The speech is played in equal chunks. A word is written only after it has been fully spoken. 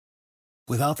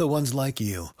Without the ones like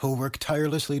you, who work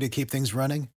tirelessly to keep things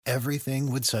running,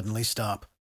 everything would suddenly stop.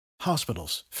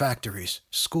 Hospitals, factories,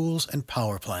 schools, and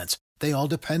power plants, they all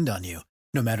depend on you.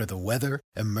 No matter the weather,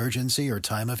 emergency, or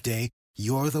time of day,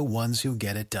 you're the ones who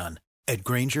get it done. At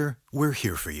Grainger, we're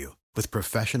here for you with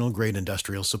professional-grade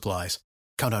industrial supplies.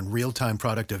 Count on real-time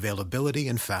product availability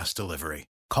and fast delivery.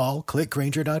 Call, click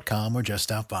Grainger.com, or just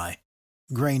stop by.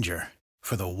 Grainger,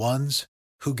 for the ones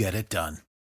who get it done.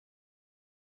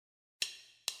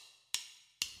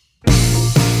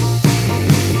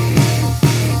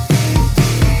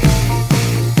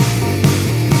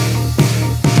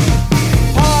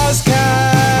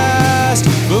 Pausecast.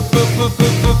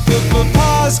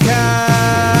 Pausecast.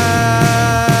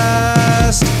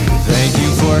 Thank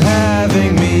you for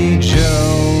having me, Joe.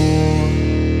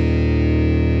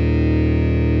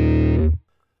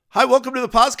 Hi, welcome to the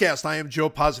Pausecast. I am Joe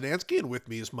Posnanski, and with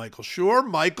me is Michael Schur.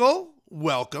 Michael,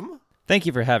 welcome. Thank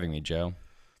you for having me, Joe.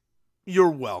 You're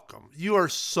welcome. You are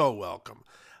so welcome.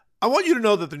 I want you to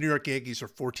know that the New York Yankees are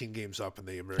 14 games up in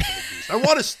the American League East. I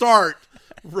want to start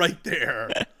right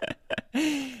there.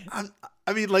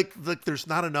 I mean, like, there's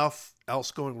not enough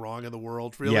else going wrong in the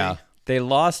world, really. Yeah, they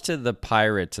lost to the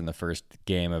Pirates in the first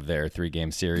game of their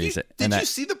 3-game series. Did you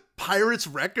see the Pirates'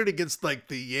 record against, like,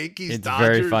 the Yankees? It's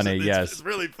Dodgers? very funny. Yes, it's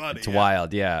really funny. It's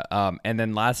wild. Yeah. And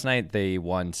then last night they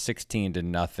won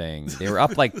 16-0. They were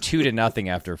up like 2-0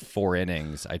 after 4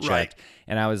 innings. I checked, Right.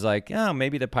 and I was like, oh,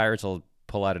 maybe the Pirates will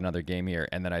pull out another game here.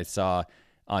 And then I saw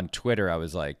on Twitter, I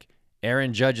was like,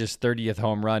 Aaron Judge's 30th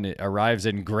home run arrives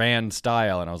in grand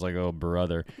style, and I was like, "Oh,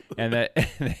 brother!" And that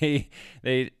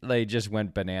they just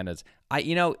went bananas.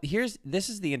 This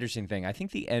is the interesting thing. I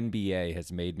think the NBA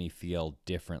has made me feel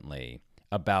differently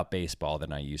about baseball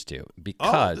than I used to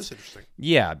because that's interesting.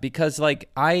 Yeah, because like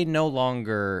I no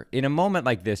longer in a moment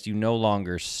like this, you no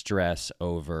longer stress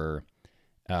over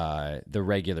the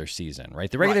regular season, right?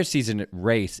 The regular season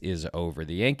race is over.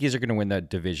 The Yankees are going to win that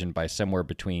division by somewhere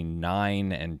between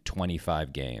 9 and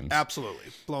 25 games.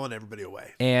 Absolutely. Blowing everybody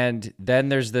away. And then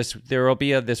there will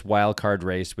be this wild card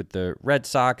race with the Red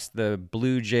Sox, the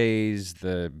Blue Jays,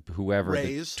 the whoever,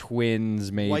 Rays, the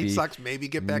Twins, maybe. White Sox maybe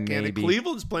get back in it.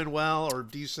 Cleveland's playing well or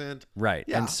decent. Right.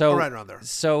 Yeah, and so right around there.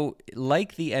 So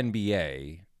like the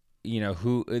NBA,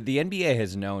 who the NBA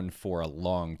has known for a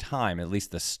long time, at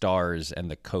least the stars and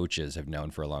the coaches have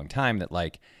known for a long time, that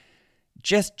like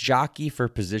just jockey for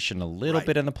position a little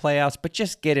bit in the playoffs, but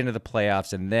just get into the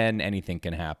playoffs and then anything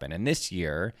can happen. And this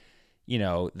year,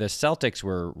 the Celtics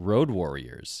were road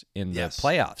warriors in the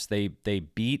playoffs. They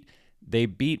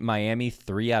beat Miami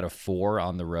 3 out of 4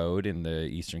 on the road in the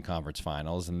Eastern Conference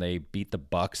Finals, and they beat the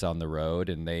Bucks on the road,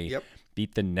 and they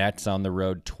beat the Nets on the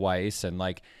road twice,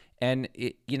 And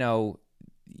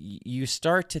you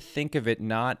start to think of it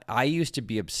I used to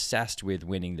be obsessed with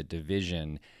winning the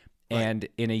division. Right. And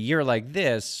in a year like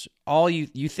this, all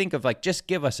you think of like, just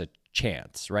give us a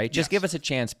chance, right? Just give us a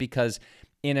chance, because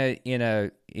in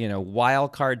a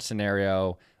wild card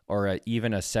scenario or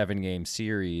even a 7-game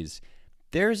series,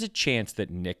 there's a chance that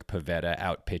Nick Pivetta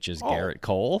outpitches Garrett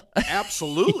Cole.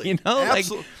 Absolutely.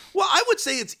 Absolutely. Well, I would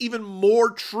say it's even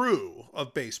more true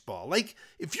of baseball. Like,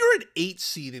 if you're an 8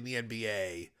 seed in the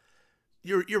NBA,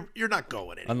 you're not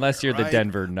going anywhere. Unless you're the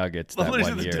Denver Nuggets that one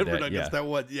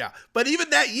year. But even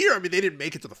that year, I mean, they didn't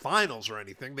make it to the finals or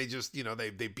anything. They just,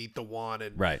 they beat the one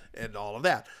and all of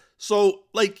that. So,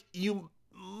 like, you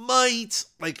might,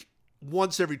 like,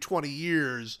 once every 20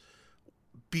 years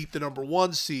beat the number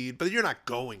 1 seed, but you're not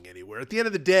going anywhere. At the end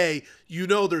of the day,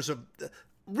 there's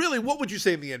really, what would you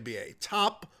say in the NBA?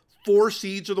 Top 4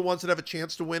 seeds are the ones that have a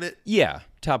chance to win it? Yeah,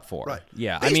 top 4. Right.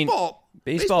 Yeah.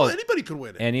 Baseball, anybody can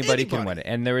win it. Anybody can win it.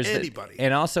 And there is anybody.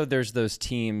 And also there's those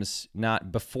teams,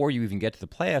 not before you even get to the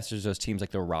playoffs, there's those teams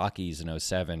like the Rockies in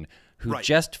 2007 who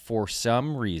just for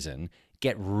some reason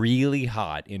get really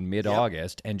hot in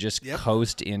mid-August and just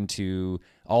coast into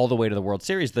all the way to the World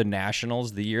Series. The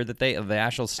Nationals, the year that the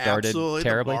Nationals started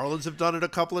terribly. The Marlins have done it a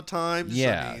couple of times.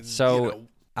 Yeah.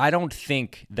 I don't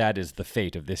think that is the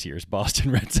fate of this year's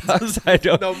Boston Red Sox. I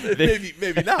don't. No,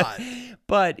 maybe not.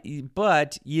 But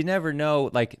you never know.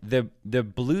 Like the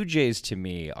Blue Jays to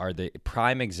me are the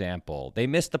prime example. They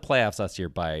missed the playoffs last year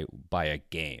by a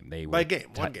game. One game.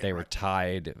 They were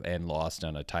tied and lost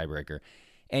on a tiebreaker.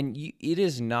 And it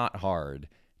is not hard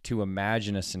to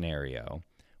imagine a scenario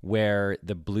where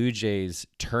the Blue Jays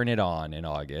turn it on in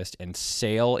August and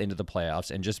sail into the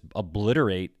playoffs and just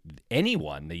obliterate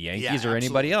anyone, the Yankees or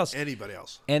anybody else. Anybody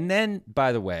else. And then,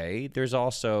 by the way, there's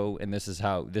also, and this is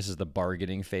the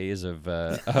bargaining phase of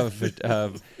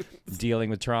dealing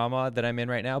with trauma that I'm in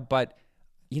right now, but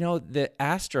the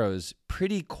Astros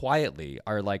pretty quietly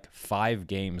are like 5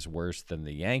 games worse than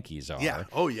the Yankees are. Yeah.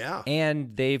 Oh, yeah.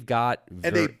 And they've got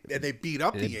they beat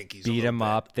up the Yankees. Beat them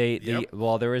up. Yep.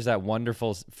 Well, there was that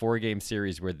wonderful 4-game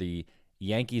series where the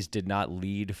Yankees did not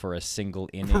lead for a single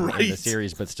inning in the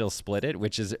series, but still split it,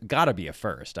 which has got to be a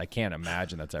first. I can't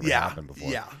imagine that's ever happened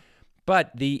before. Yeah.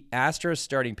 But the Astros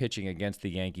starting pitching against the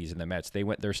Yankees and the Mets,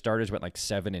 their starters went like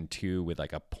 7-2 with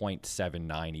like a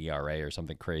 .79 ERA or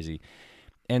something crazy.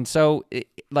 And so,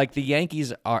 the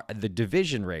Yankees the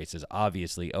division race is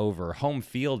obviously over. Home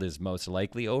field is most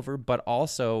likely over, but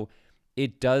also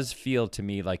it does feel to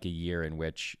me like a year in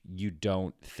which you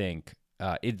don't think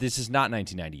this is not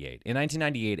 1998. In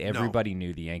 1998, everybody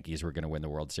knew the Yankees were going to win the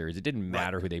World Series. It didn't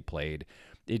matter who they played.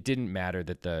 It didn't matter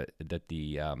that the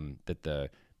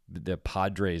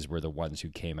Padres were the ones who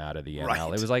came out of the NL. Right.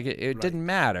 It was like it didn't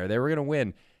matter. They were going to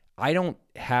win. I don't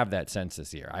have that sense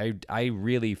this year. I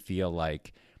really feel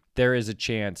like there is a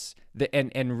chance that,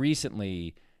 and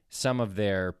recently some of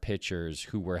their pitchers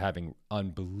who were having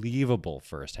unbelievable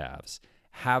first halves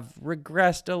have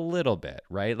regressed a little bit,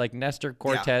 right? Like Nestor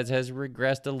Cortez has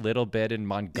regressed a little bit, in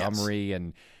Montgomery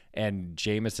and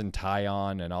Jameson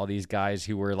Taillon and all these guys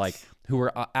who were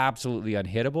absolutely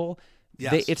unhittable.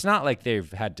 Yes. It's not like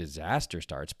they've had disaster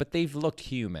starts, but they've looked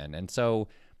human. And so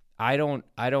I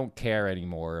don't care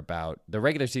anymore about the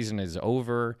regular season is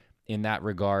over in that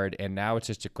regard, and now it's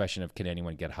just a question of can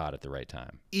anyone get hot at the right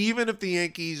time. Even if the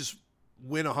Yankees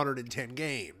win 110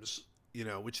 games,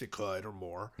 which they could or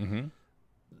more,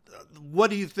 what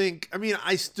do you think? I mean,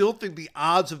 I still think the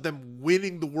odds of them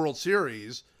winning the World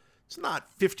Series, it's not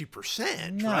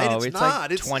 50%, right? It's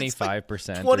not. It's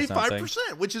 25%.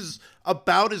 25%, which is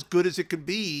about as good as it can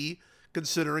be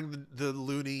considering the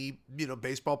loony,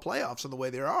 baseball playoffs and the way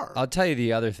they are. I'll tell you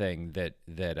the other thing that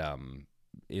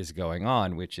is going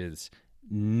on, which is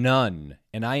none,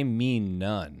 and I mean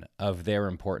none, of their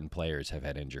important players have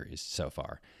had injuries so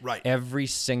far. Right. Every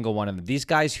single one of them. These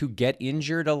guys who get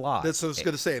injured a lot. That's what I was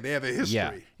going to say. They have a history.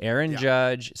 Yeah. Aaron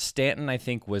Judge, Stanton, I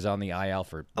think, was on the IL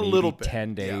for maybe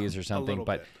 10 days or something.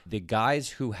 But the guys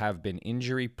who have been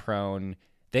injury prone,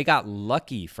 they got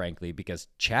lucky, frankly, because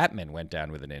Chapman went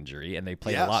down with an injury, and they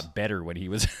played a lot better when he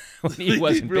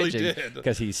wasn't really pitching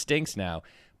because he stinks now.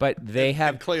 But they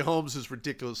have and Clay Holmes is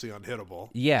ridiculously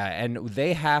unhittable. Yeah, and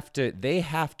they have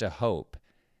to hope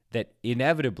that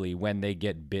inevitably when they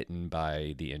get bitten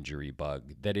by the injury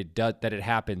bug, that it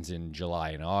happens in July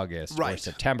and August or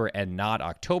September and not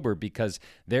October, because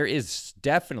there is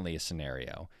definitely a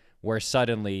scenario where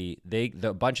suddenly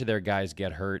a bunch of their guys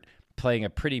get hurt playing a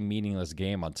pretty meaningless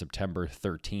game on September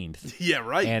 13th. Yeah,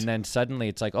 right. And then suddenly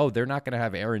it's like, oh, they're not going to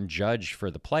have Aaron Judge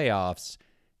for the playoffs.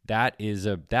 That is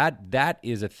a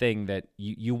thing that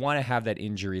you want to have that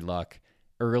injury luck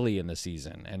early in the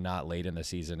season and not late in the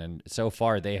season. And so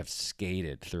far they have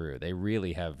skated through. They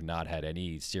really have not had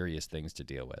any serious things to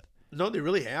deal with. No, they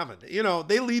really haven't.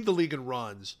 They lead the league in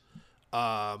runs.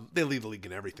 They lead the league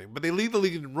in everything, but they lead the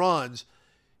league in runs.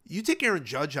 You take Aaron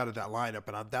Judge out of that lineup,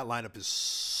 and that lineup is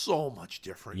so much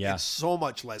different. Yeah. It's so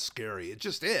much less scary. It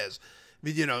just is. I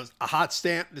mean, a hot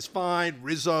Stanton is fine.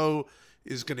 Rizzo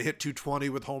is going to hit 220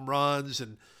 with home runs,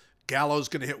 and Gallo's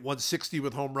going to hit 160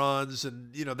 with home runs,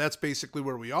 and that's basically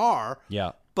where we are.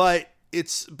 Yeah. But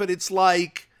it's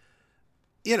like,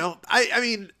 I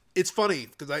mean, it's funny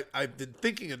because I've been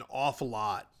thinking an awful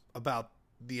lot about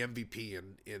the MVP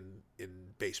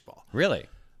in baseball. Really?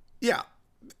 Yeah.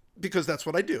 Because that's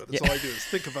what I do. That's all I do is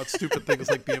think about stupid things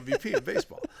like the MVP in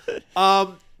baseball.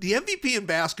 The MVP in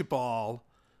basketball,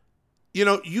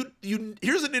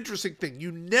 here's an interesting thing.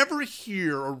 You never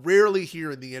hear or rarely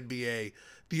hear in the NBA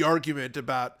the argument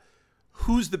about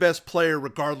who's the best player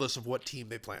regardless of what team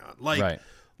they play on.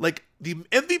 Like the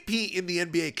MVP in the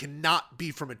NBA cannot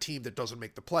be from a team that doesn't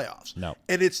make the playoffs. No.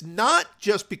 And it's not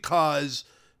just because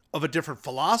of a different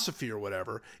philosophy or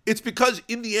whatever. It's because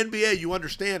in the NBA, you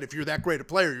understand if you're that great a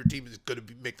player, your team is going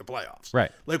to make the playoffs. Right.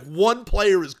 Like one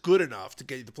player is good enough to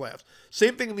get you the playoffs.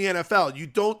 Same thing in the NFL. You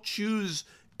don't choose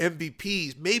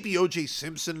MVPs. Maybe O.J.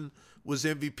 Simpson was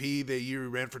MVP the year he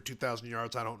ran for 2,000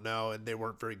 yards. I don't know, and they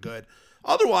weren't very good.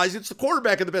 Otherwise, it's the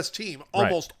quarterback of the best team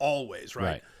almost always,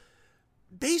 right?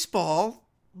 Baseball,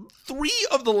 3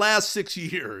 of the last 6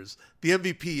 years, the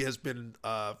MVP has been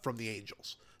from the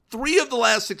Angels. 3 of the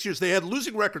last 6 years. They had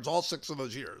losing records all 6 of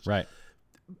those years. Right.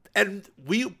 And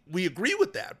we agree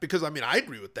with that because, I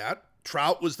agree with that.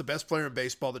 Trout was the best player in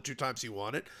baseball the 2 times he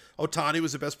won it. Ohtani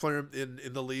was the best player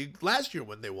in the league last year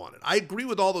when they won it. I agree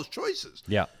with all those choices.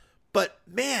 Yeah. But,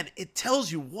 man, it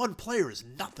tells you one player is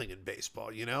nothing in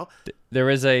baseball, There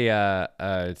was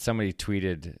somebody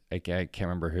tweeted, I can't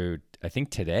remember who, I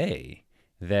think today,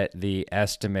 that the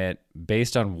estimate,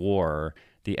 based on WAR,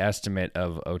 the estimate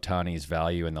of Ohtani's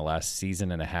value in the last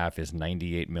season and a half is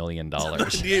 $98 million.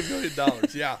 $98 million.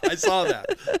 Yeah, I saw that.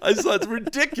 It's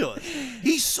ridiculous.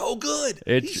 He's so good.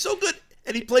 He's so good.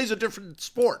 And he plays a different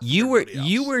sport. You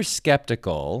were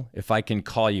skeptical, if I can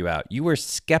call you out. You were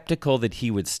skeptical that he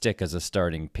would stick as a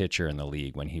starting pitcher in the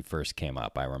league when he first came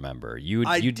up. I remember you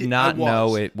did not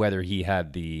know whether he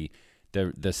had the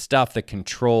stuff, the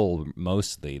control,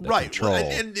 mostly the control.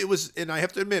 Well, and it was, and I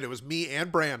have to admit, it was me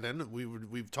and Brandon.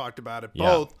 We've talked about it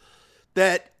both.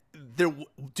 That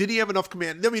did he have enough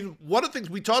command? I mean, one of the things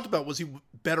we talked about was he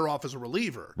better off as a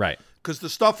reliever, right? Because the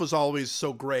stuff was always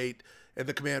so great. And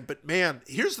the command. But man,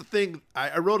 here's the thing.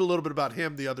 I wrote a little bit about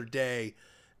him the other day,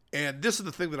 and this is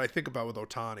the thing that I think about with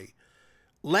Ohtani.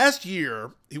 Last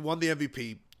year, he won the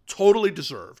MVP, totally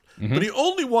deserved. Mm-hmm. But he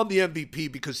only won the MVP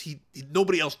because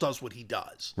nobody else does what he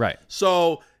does. Right.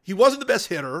 So he wasn't the best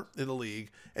hitter in the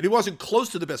league, and he wasn't close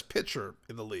to the best pitcher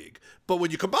in the league. But when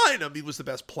you combine them, he was the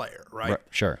best player, right?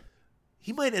 Sure.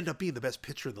 He might end up being the best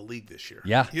pitcher in the league this year.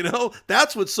 Yeah. You know,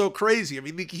 that's what's so crazy. I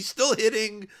mean, he's still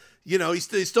hitting. You know, he's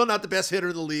still not the best hitter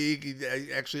in the league. He's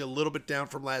actually a little bit down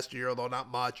from last year, although not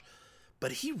much.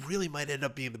 But he really might end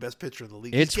up being the best pitcher in the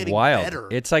league. It's getting wild. Better.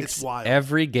 It's like wild.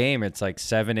 Every game, it's like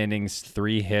 7 innings,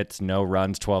 3 hits, no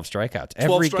runs, 12 strikeouts.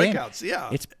 12 Every strikeouts, game. yeah.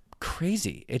 It's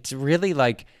crazy. It's really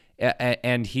like,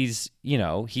 and he's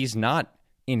not,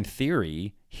 in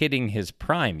theory, hitting his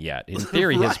prime yet. In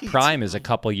theory, right. His prime is a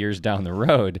couple years down the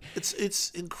road.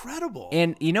 It's incredible.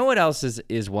 And you know what else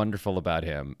is wonderful about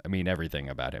him? I mean, everything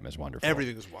about him is wonderful.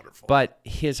 Everything is wonderful. But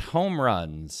his home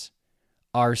runs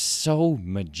are so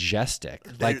majestic.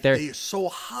 They're so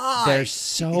high. They're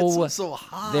so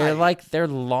high. They're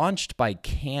launched by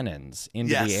cannons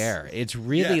into the air. It's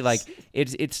really like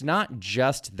it's not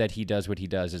just that he does what he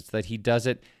does. It's that he does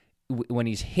it when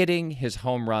he's hitting. His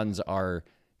home runs are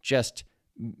just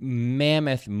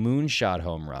mammoth moonshot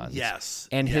home runs. Yes.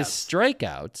 And his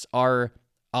strikeouts are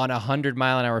on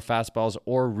 100-mile-an-hour fastballs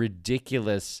or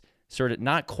ridiculous, sort of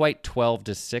not quite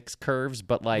 12-6 curves,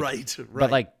 but like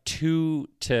but like 2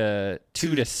 to 7.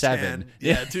 2 to 7.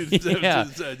 Yeah.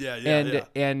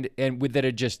 And with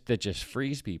that just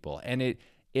frees people. And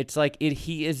it's like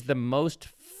he is the most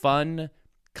fun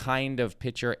kind of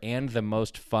pitcher and the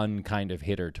most fun kind of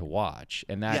hitter to watch.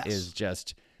 And that is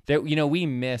just that, we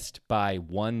missed by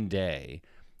one day.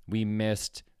 We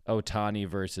missed Ohtani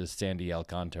versus Sandy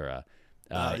Alcantara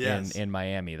in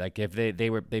Miami. Like if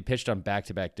they pitched on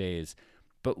back-to-back days.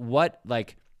 But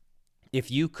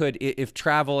if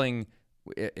traveling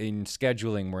in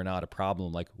scheduling were not a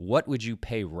problem, like what would you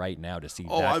pay right now to see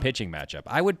that pitching matchup?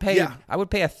 I would pay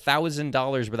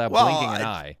 $1,000 without blinking an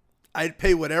eye. I'd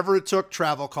pay whatever it took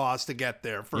travel costs to get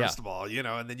there, first of all,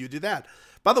 and then you do that.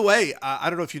 By the way, I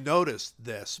don't know if you noticed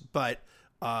this, but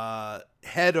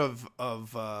head of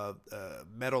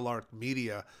Meadowlark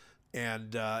Media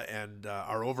and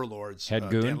our overlords, Dan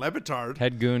Lebitard.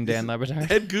 Head goon Dan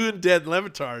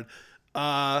Lebitard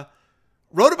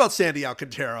wrote about Sandy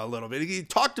Alcantara a little bit. He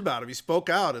talked about him. He spoke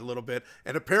out a little bit,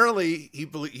 and apparently he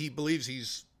believes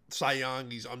he's Cy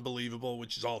Young. He's unbelievable,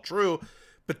 which is all true.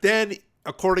 But then,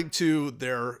 according to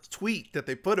their tweet that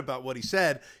they put about what he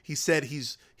said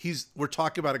we're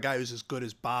talking about a guy who's as good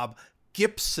as Bob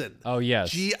Gibson. Oh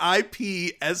yes,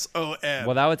 Gipson.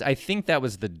 Well, I think that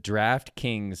was the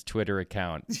DraftKings Twitter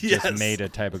account just made a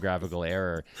typographical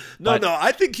error. No,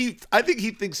 I think he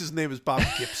thinks his name is Bob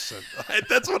Gibson.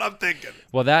 That's what I'm thinking.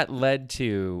 Well, that led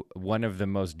to one of the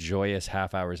most joyous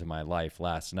half hours of my life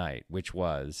last night, which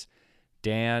was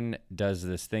Dan does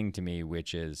this thing to me,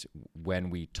 which is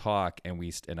when we talk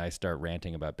and I start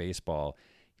ranting about baseball,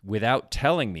 without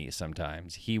telling me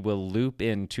sometimes, he will loop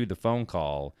into the phone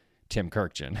call Tim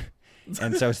Kirkjian.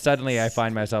 And so suddenly I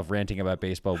find myself ranting about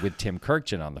baseball with Tim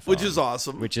Kirkjian on the phone. Which is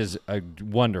awesome. Which is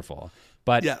wonderful.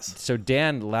 But so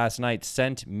Dan last night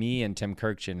sent me and Tim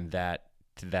Kirkjian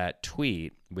that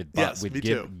tweet with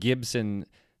Gibson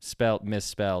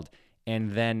misspelled.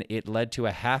 And then it led to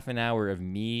a half an hour of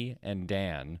me and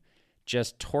Dan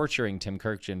just torturing Tim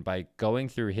Kirkjian by going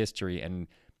through history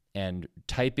and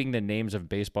typing the names of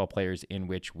baseball players in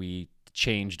which we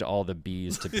changed all the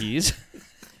B's to P's.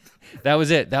 That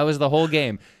was it. That was the whole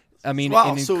game. I mean,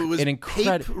 so it was an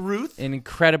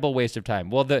incredible waste of time.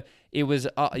 Well, it was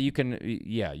you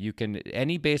can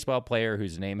any baseball player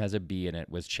whose name has a B in it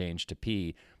was changed to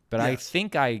P. But I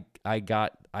think I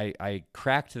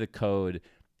cracked the code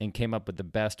and came up with the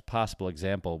best possible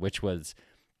example, which was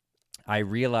I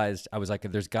realized I was like,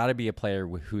 there's got to be a player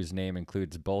whose name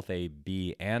includes both a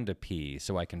B and a P,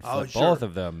 so I can flip both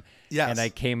of them. Yes. And I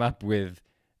came up with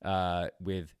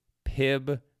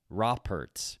Pib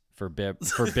Roberts for Bip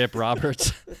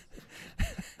Roberts.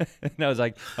 And I was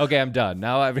like, okay, I'm done.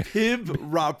 Now I've Pib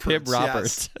Roberts. Pib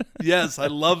Roberts. Yes, I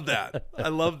love that. I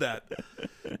love that.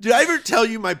 Did I ever tell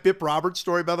you my Bip Roberts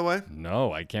story, by the way?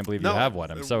 No, I can't believe you have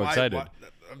one. I'm so excited.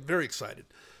 I'm very excited.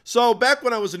 So back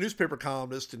when I was a newspaper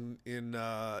columnist in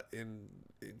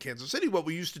Kansas City, what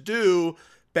we used to do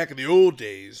back in the old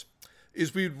days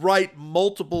is we'd write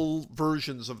multiple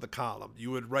versions of the column.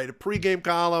 You would write a pregame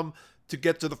column to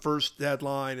get to the first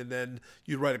deadline, and then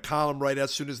you'd write a column right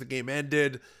as soon as the game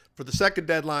ended for the second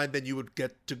deadline. Then you would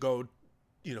get to go,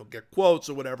 get quotes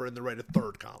or whatever, and then write a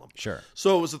third column. Sure.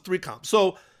 So it was a 3 column.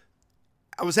 So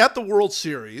I was at the World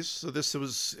Series. So this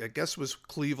was, I guess, was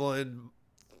Cleveland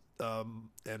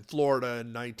and Florida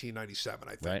in 1997,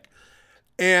 I think. Right.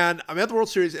 And I'm at the World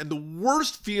Series, and the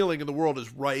worst feeling in the world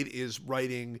is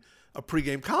writing a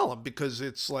pregame column, because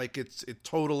it's like it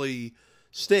totally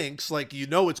stinks. Like,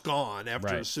 it's gone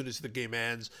after as soon as the game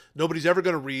ends. Nobody's ever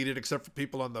going to read it except for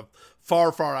people on the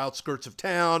far, far outskirts of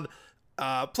town.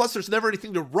 Plus, there's never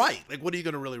anything to write. Like, what are you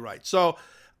going to really write? So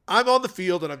I'm on the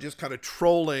field, and I'm just kind of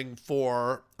trolling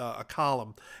for a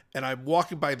column. And I'm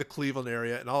walking by the Cleveland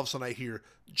area, and all of a sudden I hear,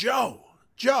 Joe.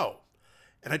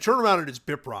 And I turn around, and it's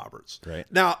Bip Roberts. Right.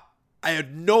 Now, I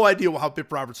had no idea how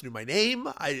Bip Roberts knew my name.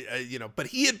 But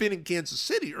he had been in Kansas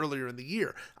City earlier in the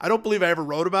year. I don't believe I ever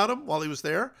wrote about him while he was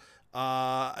there.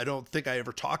 I don't think I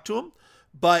ever talked to him,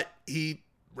 but he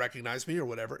recognized me or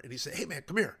whatever. And he said, "Hey man,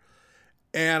 come here."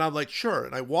 And I'm like, "Sure."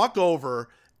 And I walk over,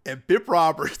 and Bip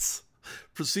Roberts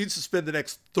proceeds to spend the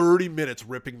next 30 minutes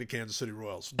ripping the Kansas City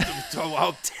Royals.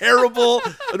 How terrible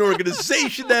an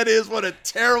organization that is. What a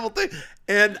terrible thing.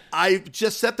 And I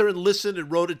just sat there and listened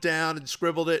and wrote it down and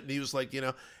scribbled it. And he was like,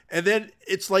 and then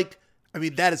it's like,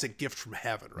 that is a gift from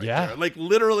heaven right there. Like,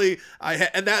 literally,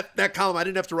 and that column, I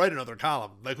didn't have to write another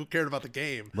column. Like, who cared about the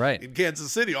game? Right. In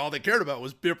Kansas City, all they cared about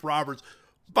was Bip Roberts.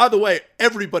 By the way,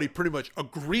 everybody pretty much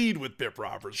agreed with Bip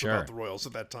Roberts about the Royals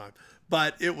at that time.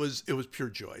 But it was pure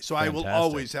joy. So I will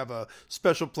always have a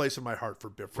special place in my heart for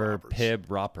Bip Roberts. For Pib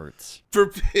Roberts.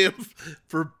 For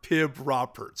Pib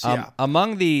Roberts, yeah.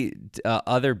 Among the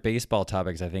other baseball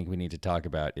topics I think we need to talk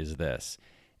about is this.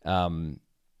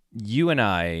 You and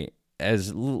I,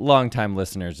 as longtime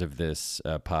listeners of this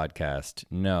podcast,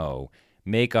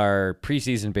 make our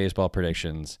preseason baseball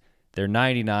predictions. They're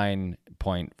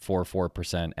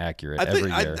 99.44% accurate every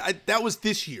year. That was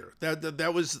this year.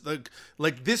 That was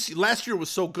like this. Last year was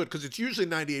so good because it's usually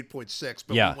 98.6,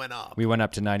 but we went up. We went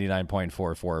up to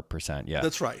 99.44%. Yeah,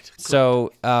 that's right. Correct.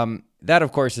 So that,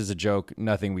 of course, is a joke.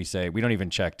 Nothing we say. We don't even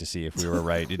check to see if we were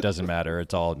right. It doesn't matter.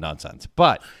 It's all nonsense.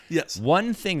 But yes,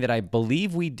 one thing that I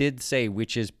believe we did say,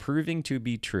 which is proving to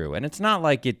be true, and it's not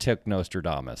like it took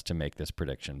Nostradamus to make this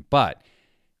prediction, but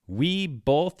we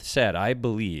both said, I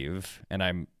believe,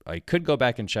 and I could go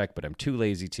back and check, but I'm too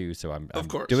lazy to, so I'm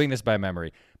doing this by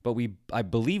memory. But I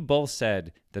believe both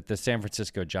said that the San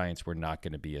Francisco Giants were not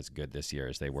going to be as good this year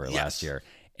as they were last year.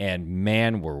 And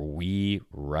man, were we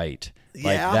right.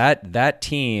 Yeah. Like that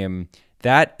team,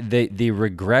 the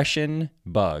regression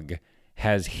bug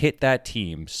has hit that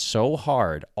team so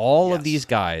hard. All of these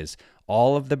guys,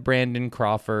 all of the Brandon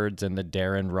Crawfords and the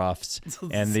Darren Ruffs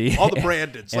and all the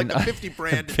Brandons, like the 50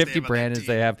 Brandons, 50 Brandons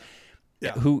they have.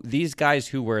 Yeah. Who these guys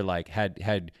who were like had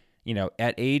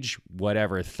at age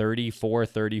whatever 34,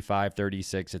 35,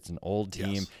 36. It's an old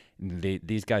team. Yes.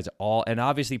 These guys all, and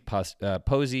obviously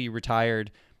Posey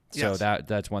retired, so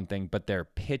that's one thing. But they're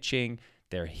pitching,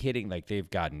 they're hitting, like they've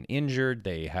gotten injured.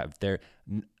 They have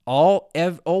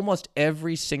almost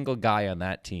every single guy on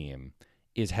that team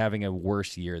is having a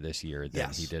worse year this year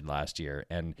than he did last year.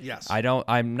 And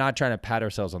I'm not trying to pat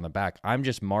ourselves on the back. I'm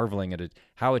just marveling at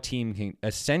how a team can,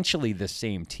 essentially the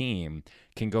same team,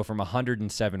 can go from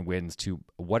 107 wins to,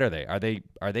 what are they?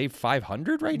 Are they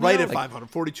 500 right now? Right at 500,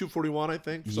 42, 41, I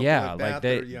think. Yeah, like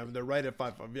that. They're right at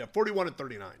 500. Yeah, 41 and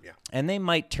 39, yeah. And they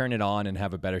might turn it on and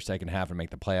have a better second half and make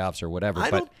the playoffs or whatever.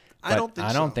 I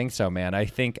don't think so, man. I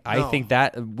think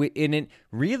that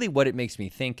really what it makes me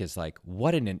think is like,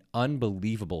 what an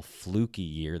unbelievable fluky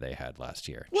year they had last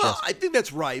year. Well, I think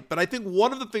that's right, but I think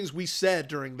one of the things we said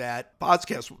during that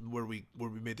podcast where we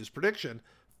made this prediction,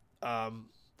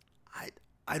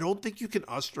 I don't think you can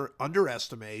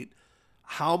underestimate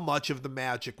how much of the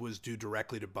magic was due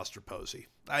directly to Buster Posey.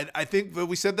 I think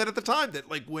we said that at the time, that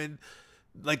like when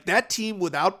like that team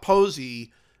without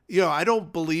Posey, I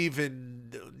don't believe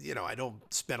in, I don't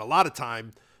spend a lot of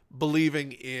time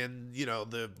believing in,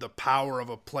 the power of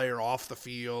a player off the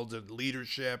field and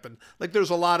leadership. And like, there's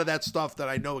a lot of that stuff that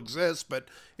I know exists, but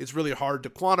it's really hard to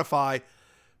quantify.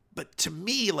 But to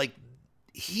me, like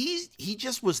he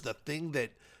just was the thing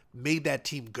that made that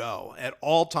team go at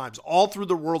all times, all through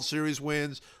the World Series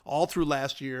wins, all through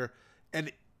last year.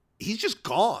 And he's just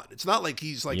gone. It's not like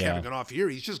he's like having an off year.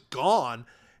 He's just gone.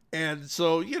 And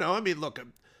so, I mean, look,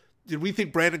 did we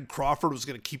think Brandon Crawford was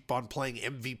going to keep on playing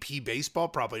MVP baseball?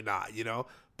 Probably not,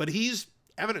 but he's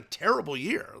having a terrible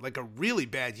year, like a really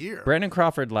bad year. Brandon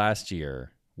Crawford last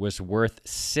year was worth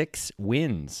 6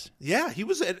 wins. Yeah, it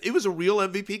was a real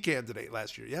MVP candidate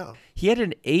last year. Yeah. He had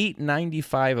an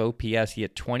 895 OPS. He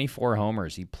had 24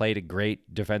 homers. He played a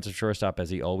great defensive shortstop, as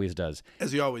he always does.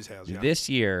 As he always has, yeah. This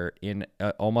year, in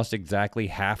almost exactly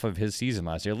half of his season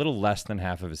last year, a little less than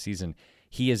half of his season,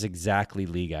 he is exactly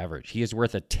league average. He is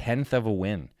worth 1/10 of a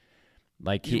win.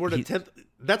 Like he's worth 1/10.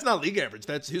 That's not league average.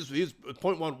 That's his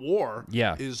 .1 WAR.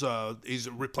 Yeah, is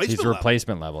replacement. He's level.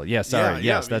 replacement level. Yeah, sorry.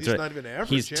 Yes, that's he's right. Not even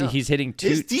average. He's hitting 2.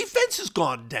 His defense has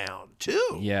gone down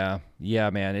too. Yeah,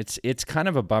 man. It's kind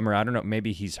of a bummer. I don't know.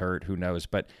 Maybe he's hurt. Who knows?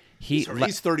 But he's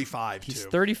 35. He's too.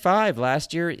 35.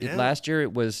 Last year,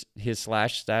 it was his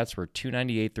slash stats were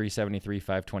 298, 373,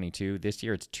 522. This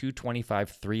year, it's 225,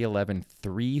 311,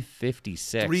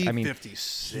 356. 356.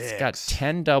 I mean, he's got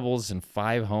 10 doubles and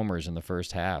 5 homers in the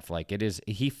first half. Like it is,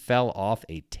 he fell off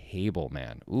a table,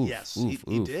 man. Oof, yes, oof,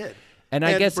 he oof. did. And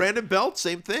I guess Brandon Belt,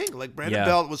 same thing. Like Brandon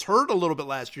Belt was hurt a little bit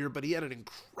last year, but he had an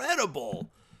incredible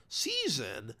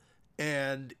season.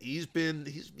 And he's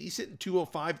hitting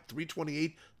 205,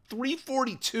 328,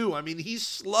 342. I mean, he's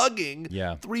slugging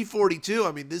 342.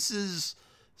 I mean, this is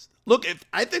look.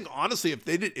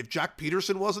 If Jock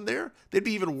Peterson wasn't there, they'd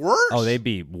be even worse. Oh, they'd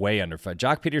be way under.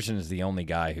 Jock Peterson is the only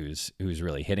guy who's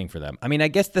really hitting for them. I mean, I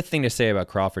guess the thing to say about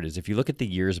Crawford is if you look at the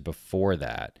years before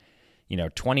that,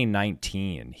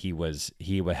 2019 he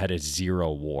had a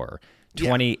 0 WAR.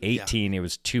 2018 it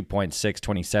was 2.6.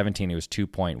 2017 it was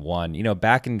 2.1.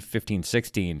 Back in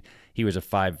 15-16 he was a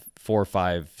 4,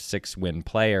 5, 6 win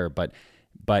player, but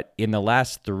in the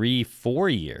last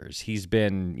 3-4 years he's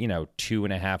been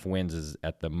 2.5 wins is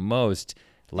at the most.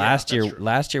 Last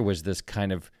year was this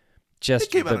kind of just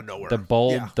it came out of nowhere.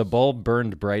 The bulb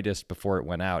burned brightest before it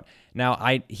went out. Now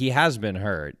he has been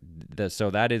hurt, so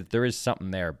there is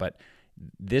something there, but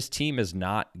this team is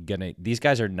not gonna. These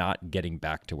guys are not getting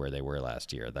back to where they were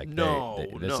last year. Like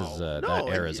that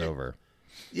era is over.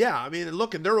 Yeah, I mean,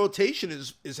 look, and their rotation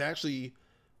is actually,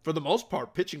 for the most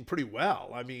part, pitching pretty well.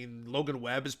 I mean, Logan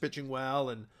Webb is pitching well,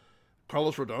 and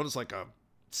Carlos Rodon is like a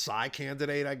Cy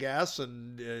candidate, I guess,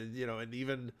 and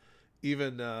and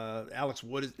even Alex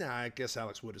Wood is. I guess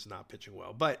Alex Wood is not pitching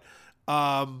well, but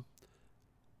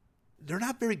they're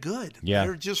not very good. Yeah,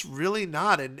 they're just really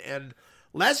not, and.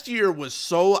 Last year was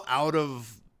so out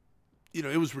of,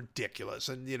 it was ridiculous.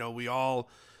 And, we all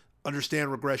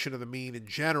understand regression of the mean in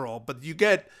general, but you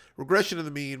get regression of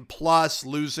the mean plus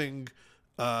losing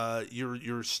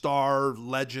your star,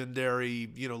 legendary,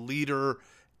 leader,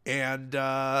 and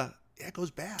it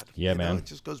goes bad. Yeah, man. It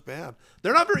just goes bad.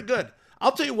 They're not very good.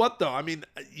 I'll tell you what, though. I mean,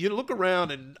 you look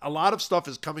around and a lot of stuff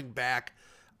is coming back.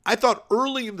 I thought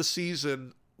early in the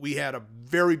season we had a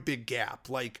very big gap,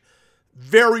 like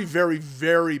very, very,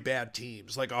 very bad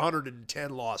teams, like 110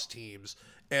 lost teams,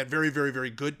 and very, very, very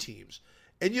good teams.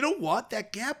 And you know what?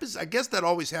 That gap is, I guess that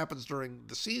always happens during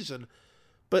the season,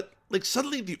 but like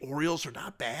suddenly the Orioles are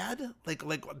not bad. Like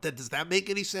does that make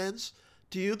any sense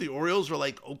to you? The Orioles are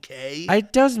like okay.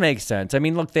 It does make sense. I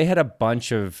mean, look, they had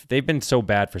they've been so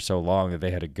bad for so long that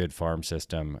they had a good farm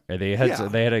system. They had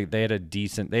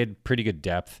pretty good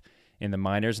depth in the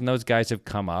minors, and those guys have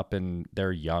come up and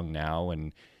they're young now,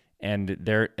 and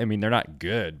they're not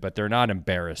good, but they're not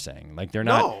embarrassing. Like they're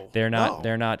not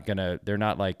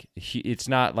like, it's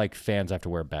not like fans have to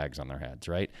wear bags on their heads,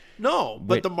 right? No,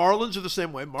 but the Marlins are the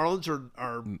same way. Marlins are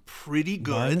pretty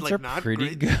good. Marlins like are not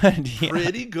pretty great, good. Yeah.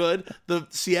 Pretty good. The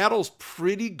Seattle's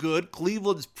pretty good.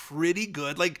 Cleveland's pretty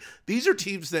good. Like these are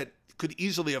teams that could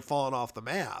easily have fallen off the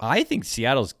map. I think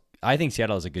Seattle has a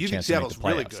good chance to make the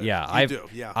playoffs. Really good.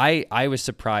 Yeah, I was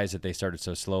surprised that they started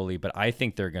so slowly, but I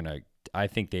think they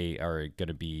are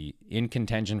gonna be in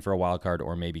contention for a wild card,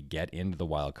 or maybe get into the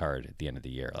wild card at the end of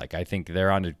the year. Like I think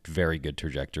they're on a very good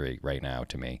trajectory right now.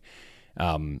 To me,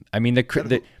 I mean I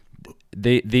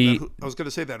was gonna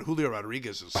say that Julio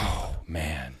Rodriguez is. Oh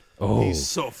man, he's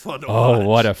so fun to watch. Oh,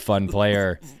 what a fun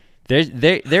player.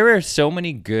 There are so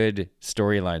many good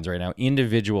storylines right now,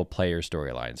 individual player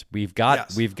storylines. We've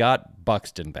got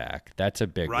Buxton back. That's a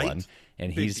big one.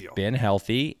 And he's been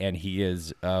healthy, and he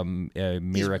is a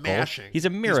miracle. He's a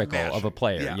miracle of a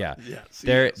player. Yeah. Yes,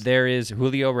 there is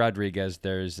Julio Rodriguez.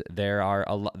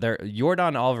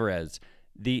 Yordan Alvarez.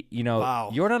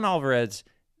 Yordan Alvarez.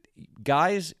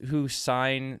 Guys who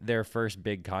sign their first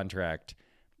big contract,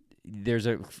 there's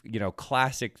a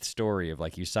classic story of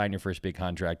like you sign your first big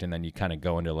contract and then you kind of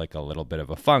go into like a little bit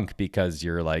of a funk because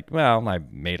you're like, well, I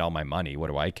made all my money. What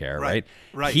do I care? Right.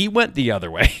 He went the other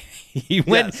way.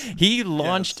 He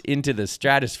launched into the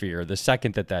stratosphere the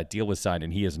second that deal was signed,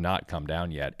 and he has not come down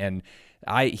yet. And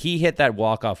he hit that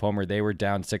walk-off homer. They were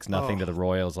down 6-0 to the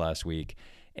Royals last week.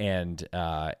 And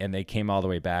they came all the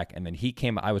way back, and then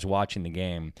I was watching the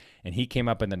game, and he came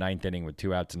up in the 9th inning with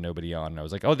 2 outs and nobody on, and I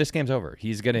was like, oh, this game's over.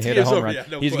 He's going to hit a home run.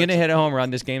 He's going to hit a home run.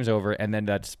 This game's over, and then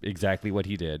that's exactly what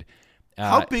he did.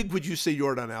 How big would you say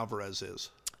Yordan Alvarez is?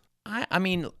 I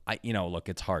mean, look,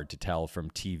 it's hard to tell from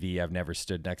TV. I've never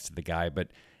stood next to the guy,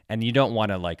 and you don't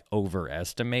want to like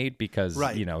overestimate because,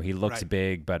 he looks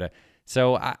big, but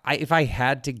so if I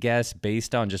had to guess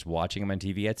based on just watching him on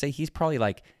TV, I'd say he's probably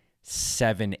like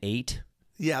 7'8".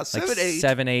 Yeah, 7'8".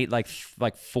 7'8", like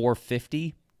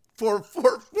 450.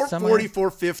 440,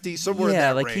 450, somewhere in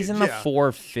that range. He's in the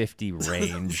 450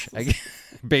 range,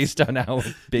 based on how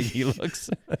big he looks.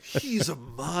 He's a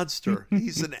monster.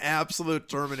 He's an absolute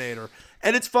Terminator.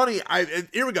 And it's funny.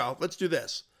 Here we go. Let's do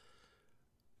this.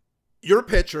 You're a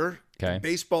pitcher in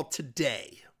baseball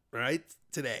today, right?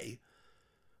 Today.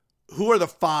 Who are the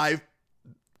 5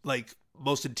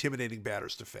 most intimidating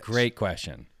batters to face? Great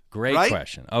question.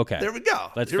 Question. Okay. There we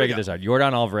go. Let's figure this out.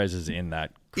 Yordan Alvarez is in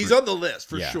that group. He's on the list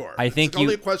for sure. It's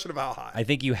only a question of how high. I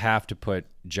think you have to put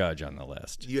Judge on the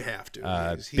list. You have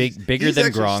to. Bigger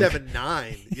than Gronk. He's actually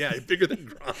 7'9". Yeah, bigger than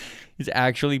Gronk. He's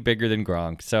actually bigger than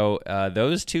Gronk. So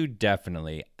those two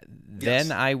definitely. Yes.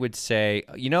 Then I would say,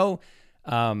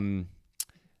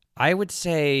 I would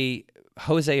say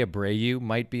Jose Abreu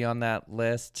might be on that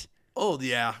list. Oh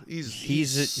yeah,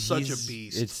 he's such a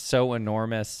beast. It's so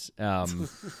enormous.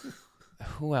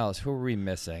 Who else? Who are we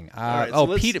missing?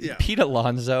 Pete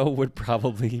Alonso would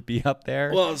probably be up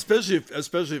there. Well, especially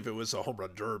if it was a home run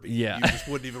derby. Yeah, you just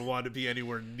wouldn't even want to be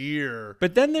anywhere near.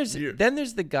 But then there's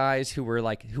the guys who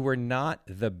were not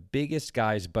the biggest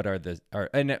guys, but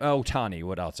and Ohtani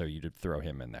would also, you'd throw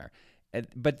him in there.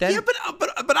 But then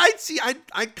but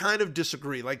I kind of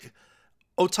disagree. Like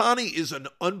Ohtani is an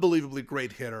unbelievably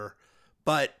great hitter,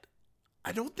 but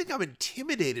I don't think I'm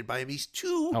intimidated by him. He's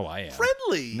too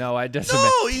friendly. No, I doesn't.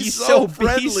 No, he's so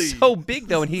friendly. He's so big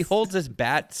though, and he holds his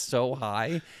bat so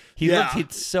high.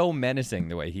 It's so menacing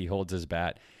the way he holds his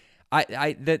bat.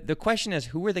 The question is,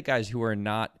 who are the guys who are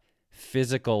not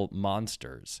physical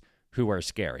monsters who are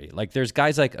scary? Like there's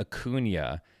guys like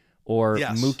Acuna or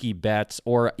Mookie Betts,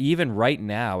 or even right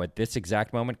now at this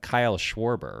exact moment, Kyle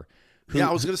Schwarber. I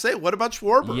was going to say, what about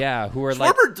Schwarber? Yeah,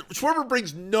 Schwarber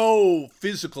brings no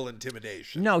physical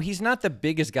intimidation. No, he's not the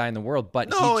biggest guy in the world,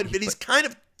 but he's kind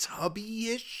of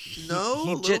tubby-ish.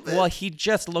 He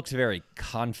just looks very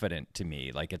confident to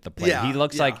me, like at the plate. He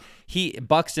looks like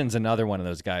Buxton's another one of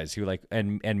those guys who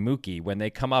and Mookie, when they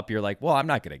come up, you're like, well, I'm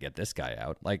not going to get this guy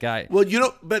out.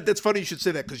 But that's funny you should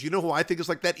say that, because you know who I think is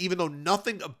like that, even though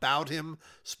nothing about him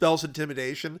spells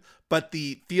intimidation, but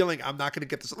the feeling I'm not going to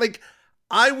get this. Like,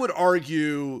 I would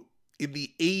argue in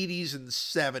the 80s and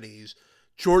 70s,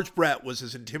 George Brett was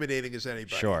as intimidating as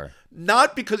anybody. Sure.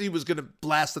 Not because he was going to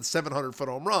blast a 700-foot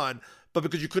home run, but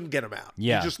because you couldn't get him out.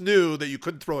 Yeah. You just knew that you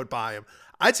couldn't throw it by him.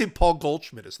 I'd say Paul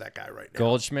Goldschmidt is that guy right now.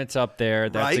 Goldschmidt's up there.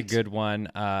 That's a good one.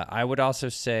 I would also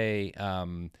say,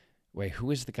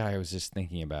 who is the guy I was just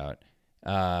thinking about?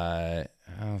 I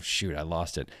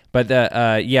lost it. But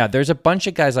there's a bunch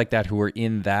of guys like that who are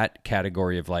in that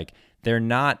category of like, they're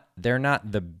not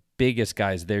the biggest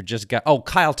guys. They're just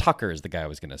Kyle Tucker is the guy I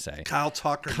was going to say. Kyle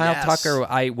Tucker.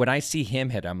 When I see him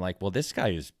hit, I'm like, well, this guy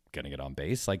is going to get on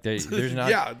base. Like there's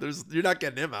not. you're not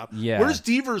getting him out. Yeah. Where's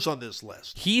Devers on this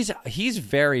list? He's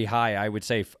very high, I would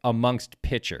say, amongst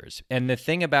pitchers. And the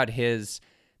thing about him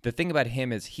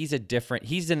is he's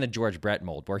in the George Brett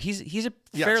mold, where he's a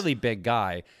fairly big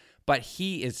guy, but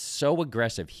he is so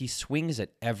aggressive. He swings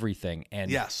at everything, and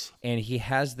he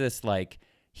has this like.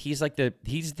 He's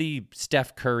the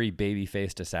Steph Curry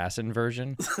baby-faced assassin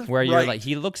version, where you're like,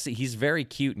 he's very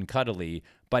cute and cuddly,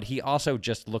 but he also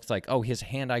just looks like, his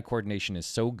hand-eye coordination is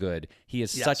so good. He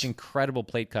has such incredible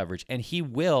plate coverage, and he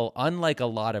will, unlike a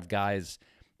lot of guys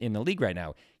in the league right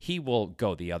now, he will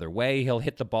go the other way. He'll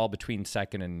hit the ball between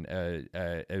second and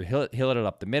he'll hit it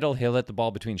up the middle. He'll hit the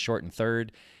ball between short and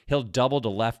third. He'll double to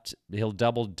left. He'll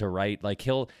double to right. Like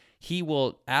he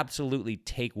will absolutely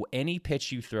take any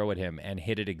pitch you throw at him and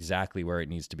hit it exactly where it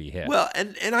needs to be hit. Well,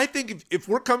 and I think if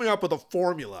we're coming up with a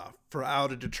formula for how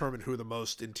to determine who the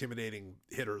most intimidating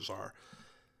hitters are,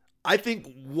 I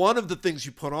think one of the things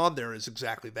you put on there is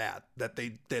exactly that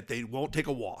they won't take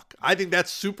a walk. I think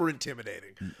that's super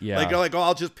intimidating. Yeah. Like, you're like, oh,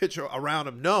 I'll just pitch around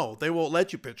him. No, they won't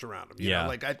let you pitch around him. You Yeah. know?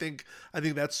 Like, I think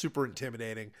that's super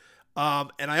intimidating.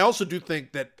 And I also do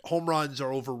think that home runs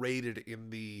are overrated in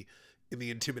the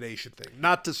intimidation thing.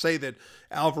 Not to say that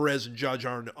Alvarez and Judge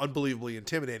aren't unbelievably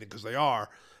intimidating, because they are,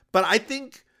 but I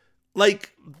think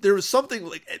like there was something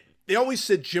like they always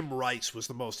said Jim Rice was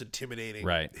the most intimidating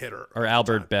hitter, or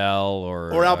Albert Bell,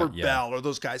 or Albert Bell, or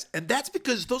those guys, and that's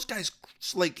because those guys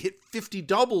like hit 50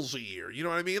 doubles a year. You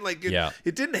know what I mean? Like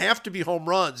it didn't have to be home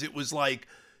runs. It was like,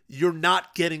 you're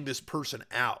not getting this person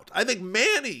out. I think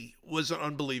Manny was an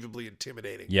unbelievably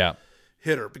intimidating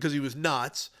hitter because he was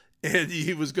nuts and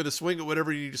he was going to swing at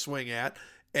whatever you need to swing at,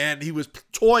 and he was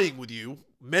toying with you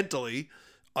mentally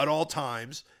at all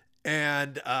times.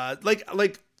 And like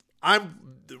I'm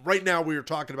right now, we were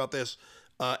talking about this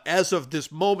as of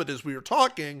this moment, as we were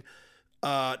talking,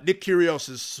 Nick Kyrgios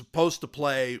is supposed to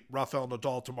play Rafael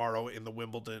Nadal tomorrow in the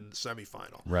Wimbledon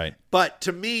semifinal. Right. But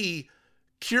to me,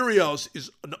 Kyrgios is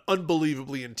an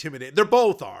unbelievably intimidating. They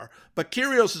both are, but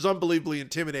Kyrgios is unbelievably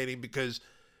intimidating because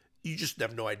you just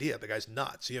have no idea. The guy's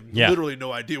nuts. You have literally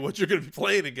no idea what you're going to be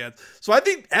playing against. So I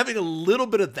think having a little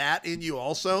bit of that in you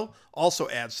also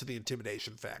adds to the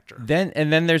intimidation factor. Then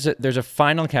there's a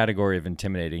final category of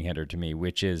intimidating hitter to me,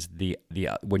 which is the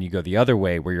when you go the other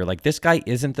way, where you're like, this guy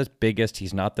isn't the biggest,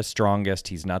 he's not the strongest,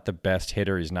 he's not the best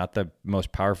hitter, he's not the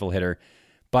most powerful hitter,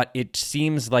 but it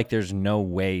seems like there's no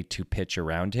way to pitch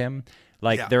around him.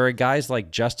 Like there are guys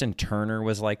like Justin Turner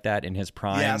was like that in his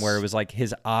prime, where it was like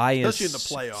his eye especially is in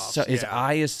the playoffs. So his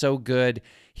eye is so good,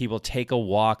 he will take a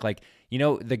walk. Like, you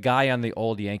know, the guy on the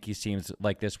old Yankees teams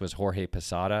like this was Jorge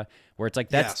Posada, where it's like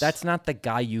that's not the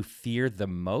guy you fear the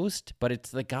most, but it's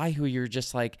the guy who you're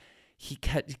just like, you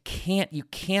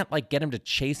can't like get him to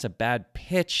chase a bad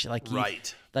pitch, like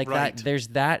that.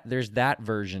 There's that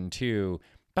version too.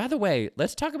 By the way,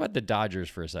 let's talk about the Dodgers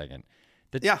for a second.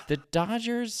 The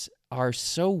Dodgers are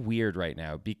so weird right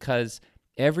now because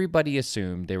everybody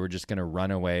assumed they were just going to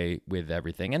run away with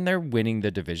everything, and they're winning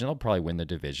the division. They'll probably win the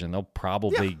division. They'll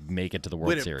probably make it to the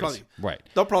World Series. Right.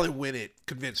 They'll probably win it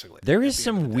convincingly. There is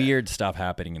some weird stuff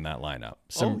happening in that lineup.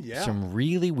 Some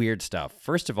really weird stuff.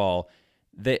 First of all,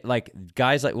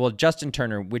 guys like Justin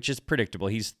Turner, which is predictable.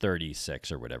 He's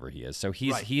 36 or whatever he is. So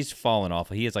he's fallen off.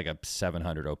 He has like a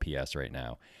 700 OPS right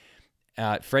now.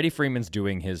 Freddie Freeman's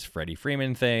doing his Freddie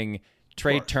Freeman thing.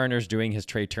 Trey Turner's doing his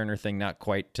Trey Turner thing, not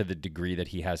quite to the degree that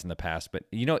he has in the past. But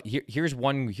you know, here's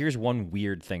one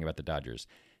weird thing about the Dodgers.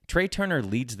 Trey Turner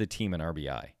leads the team in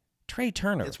RBI. Trey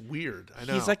Turner. It's weird. I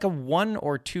know. He's like a 1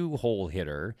 or 2 hole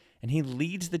hitter, and he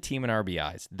leads the team in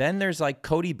RBIs. Then there's like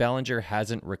Cody Bellinger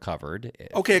hasn't recovered.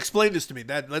 Okay, explain this to me.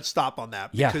 Let's stop on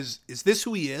that. Because is this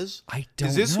who he is? I don't know.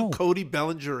 Is this who Cody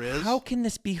Bellinger is? How can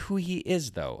this be who he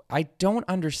is, though? I don't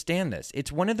understand this.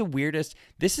 It's one of the weirdest.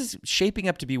 This is shaping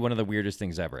up to be one of the weirdest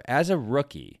things ever. As a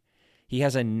rookie, he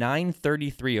has a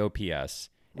 933 OPS.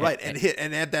 Right, and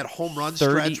had that home run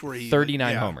stretch where he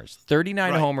 39 homers.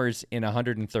 39 homers in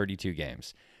 132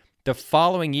 games. The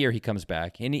following year he comes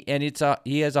back and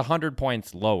he has 100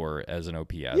 points lower as an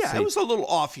OPS. Yeah, it was a little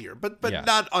off here, but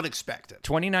not unexpected.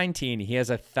 2019, he has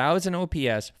 1,000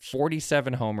 OPS,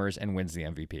 47 homers, and wins the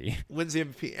MVP. Wins the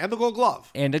MVP and the Gold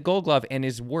Glove. And a Gold Glove, and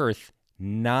is worth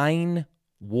 9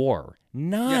 WAR.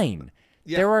 9.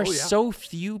 Yeah. There are so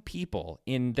few people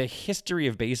in the history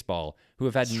of baseball who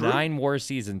have had 9 WAR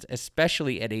seasons,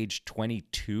 especially at age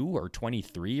 22 or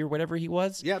 23 or whatever he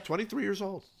was. Yeah, 23 years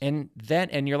old. And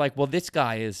you're like, well, this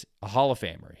guy is a Hall of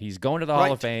Famer. He's going to the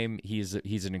Hall of Fame. He's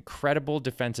an incredible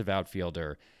defensive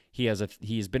outfielder.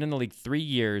 He's been in the league 3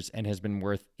 years and has been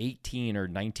worth 18 or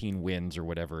 19 wins or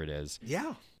whatever it is.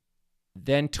 Yeah.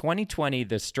 Then 2020,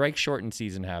 the strike shortened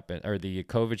season happened, or the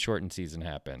COVID shortened season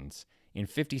happens. In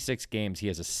 56 games, he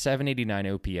has a 789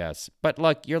 OPS. But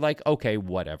look, you're like, okay,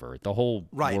 whatever. The whole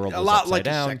world was a lot upside like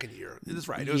down. his second year. That's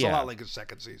right. It was a lot like his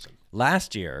second season.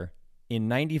 Last year, in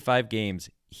 95 games,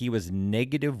 he was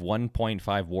negative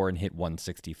 1.5 WAR and hit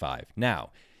 165. Now,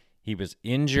 he was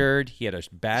injured. He had a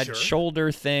bad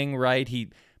shoulder thing, right?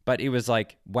 But it was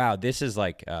like, wow, this is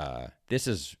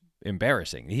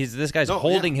embarrassing. This guy's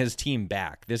holding his team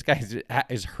back. This guy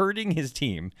is hurting his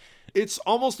team. It's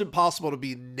almost impossible to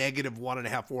be negative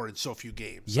 1.5 WAR in so few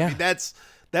games. Yeah. I mean, that's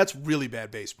really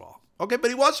bad baseball. Okay, but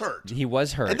he was hurt. He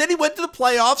was hurt. And then he went to the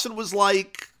playoffs and was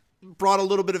like, brought a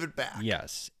little bit of it back.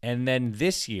 Yes. And then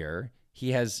this year,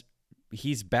 he's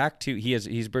been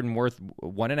worth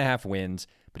 1.5 wins,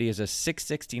 but he has a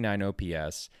 669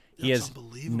 OPS. He has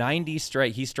 90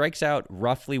 strike. He strikes out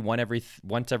roughly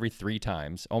once every 3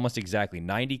 times, almost exactly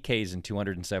 90 Ks and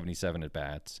 277 at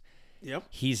bats. Yep.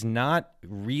 He's not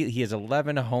real. He has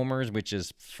 11 homers, which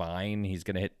is fine. He's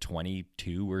going to hit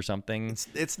 22 or something.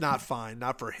 It's not fine,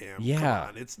 not for him. Yeah, come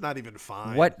on. It's not even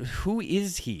fine. Who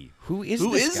is he? Who is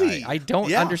Who this is guy? he? I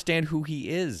don't understand who he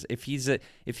is. If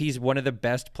he's one of the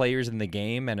best players in the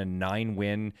game and a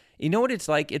 9-win, you know what it's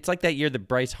like? It's like that year that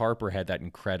Bryce Harper had that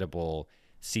incredible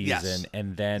season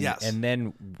and then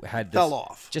had this, fell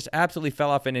off. Just absolutely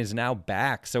fell off and is now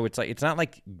back. So it's not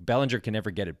like Bellinger can never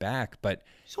get it back, but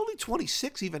he's only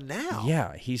 26 even now.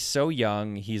 Yeah, he's so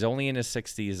young. He's only in his 6th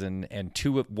season, and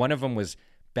one of them was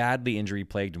badly injury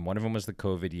plagued and one of them was the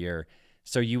COVID year.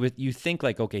 So you think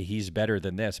like, okay, he's better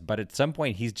than this, but at some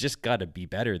point he's just got to be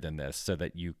better than this so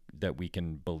that we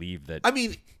can believe that. I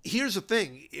mean, here's the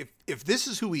thing. If this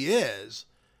is who he is,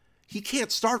 he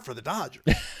can't start for the Dodgers.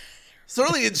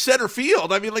 Certainly in center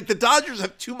field. I mean, like the Dodgers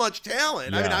have too much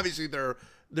talent. Yeah. I mean, obviously they're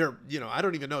I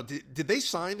don't even know. Did they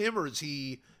sign him or is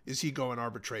he going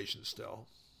arbitration still?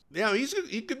 Yeah,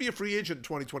 he could be a free agent in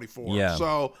 2024.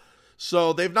 Yeah.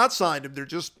 So they've not signed him. They're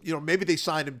just, maybe they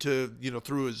signed him to,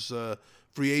 through his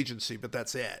free agency, but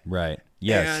that's it. Right.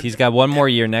 Yes, he's got one more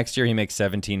year. Next year he makes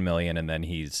 $17 million and then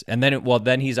he's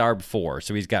ARB 4.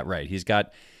 So he's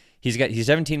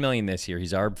 17 million this year.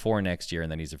 He's ARB 4 next year,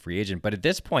 and then he's a free agent. But at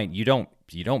this point, you don't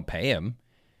pay him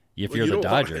if you're the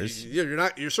Dodgers.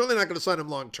 You're certainly not going to sign him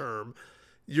long term.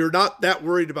 You're not that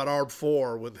worried about ARB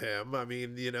 4 with him. I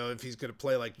mean, if he's going to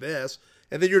play like this,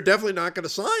 and then you're definitely not going to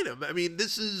sign him. I mean,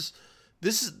 this is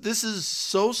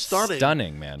so stunning.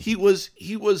 Stunning, man. He was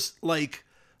like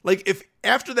if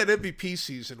after that MVP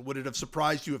season, would it have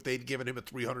surprised you if they'd given him a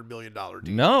 $300 million deal?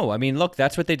 No, I mean, look,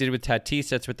 that's what they did with Tatis.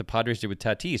 That's what the Padres did with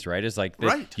Tatis, right? It's like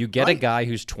you get a guy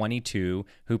who's 22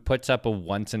 who puts up a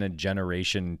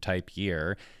once-in-a-generation type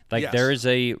year. Like there is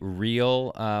a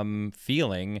real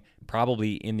feeling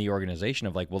probably in the organization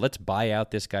of like, well, let's buy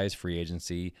out this guy's free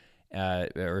agency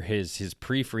or his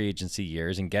pre-free agency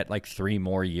years and get like 3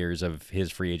 more years of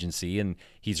his free agency. And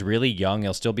he's really young.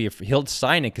 He'll still be he'll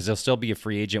sign it because he'll still be a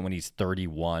free agent when he's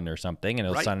 31 or something, and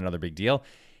he'll sign another big deal.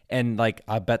 And like,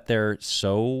 I bet they're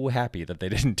so happy that they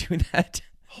didn't do that.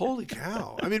 Holy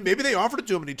cow! I mean, maybe they offered it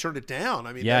to him and he turned it down.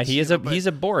 I mean, yeah, he's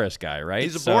a Boris guy, right?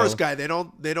 He's a Boris guy. They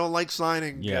don't like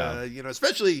signing. Yeah.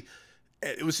 Especially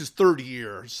it was his 3rd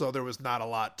year, so there was not a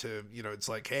lot to. It's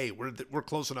like, hey, we're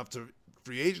close enough to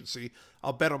free agency.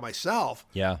 I'll bet on myself.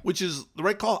 Yeah, which is the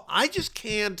right call. I just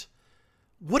can't.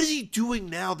 What is he doing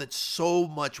now that's so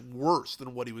much worse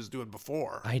than what he was doing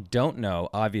before? I don't know,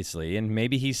 obviously, and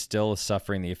maybe he's still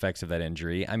suffering the effects of that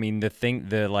injury. I mean, to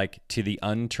the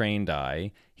untrained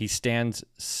eye, he stands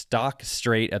stock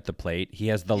straight at the plate. He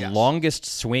has the longest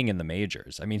swing in the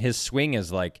majors. I mean, his swing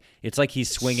is like, it's like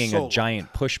he's swinging a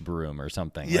giant push broom or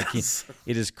something. Yes. Like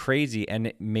it is crazy,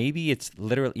 and maybe it's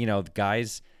literally,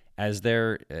 guys as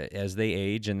they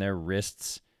age and their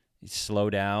wrists slow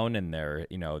down and their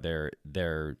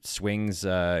swings.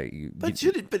 But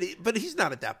he's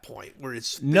not at that point where it's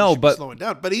slowing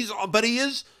down. But he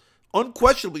is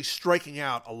unquestionably striking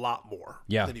out a lot more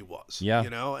than he was. Yeah.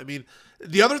 I mean,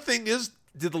 the other thing is,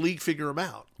 did the league figure him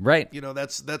out? Right.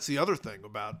 That's the other thing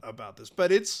about this.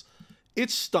 But it's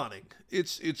stunning.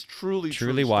 It's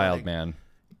truly wild, stunning.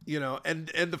 man.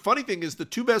 And the funny thing is, the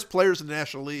 2 best players in the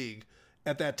National League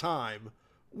at that time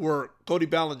were Cody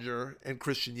Bellinger and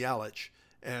Christian Yelich.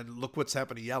 And look what's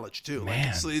happened to Yelich, too.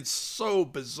 Man. Like, it's so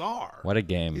bizarre. What a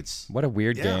game. What a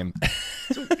weird game.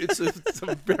 It's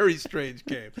a very strange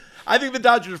game. I think the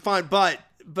Dodgers are fine, but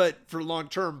for long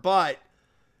term,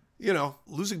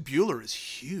 losing Buehler is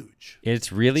huge.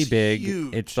 It's really big.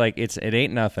 Huge. It's like, it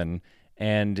ain't nothing.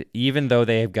 And even though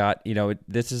they have got,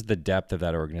 this is the depth of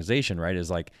that organization, right? Is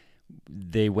like,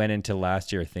 they went into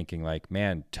last year thinking like,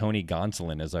 man, Tony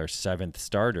Gonsolin is our 7th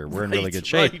starter. We're in really good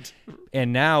shape.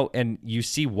 Right. And you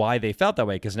see why they felt that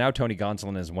way, because now Tony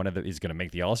Gonsolin is he's going to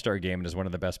make the All-Star game and is one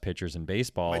of the best pitchers in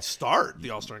baseball. Might start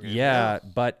the All-Star game. Yeah,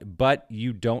 but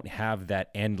you don't have that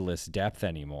endless depth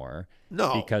anymore.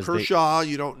 No, because Kershaw,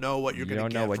 you don't know what you're going to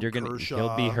get. You don't know what you're going to. Kershaw.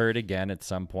 He'll be hurt again at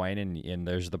some point, and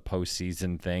there's the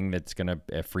postseason thing that's going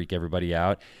to freak everybody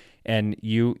out. And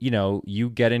you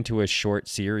get into a short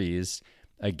series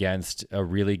against a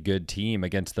really good team,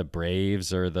 against the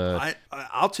Braves or the.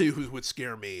 I'll tell you who would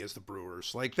scare me is the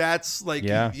Brewers. Like that's like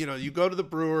you go to the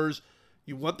Brewers.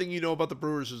 One thing you know about the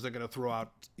Brewers is they're going to throw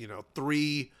out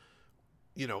 3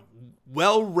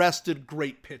 well-rested,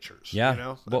 great pitchers. Yeah. You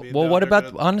know? What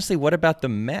about the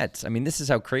Mets? I mean, this is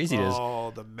how crazy it is.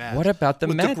 Oh, the Mets. What about the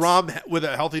Mets? With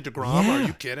a healthy DeGrom? Yeah. Are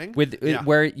you kidding?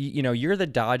 Where you're the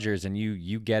Dodgers and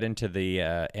you get into the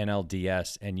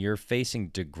NLDS and you're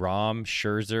facing DeGrom,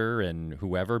 Scherzer, and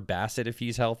whoever, Bassett if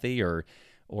he's healthy, or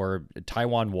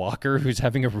Taijuan Walker who's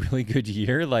having a really good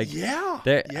year.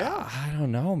 I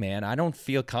don't know, man. I don't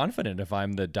feel confident if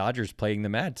I'm the Dodgers playing the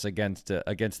Mets against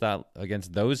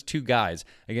those two guys,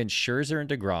 against Scherzer and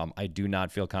DeGrom. I do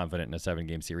not feel confident in a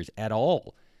 7-game series at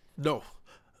all. No,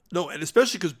 and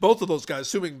especially because both of those guys,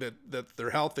 assuming that they're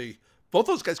healthy, both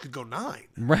those guys could go 9.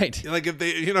 Right. Like if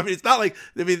they, it's not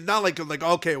like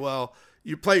okay, well,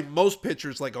 you play most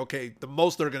pitchers like, okay, the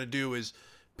most they're going to do is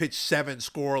pitch 7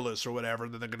 scoreless or whatever,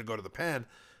 and then they're going to go to the pen.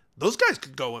 Those guys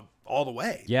could go all the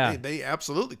way. Yeah. They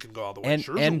absolutely can go all the way.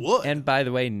 Scherzer would. And by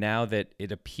the way, now that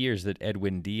it appears that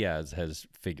Edwin Diaz has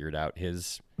figured out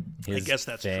his I guess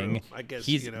that's thing. True. I guess,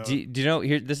 do you know,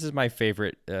 here, this is my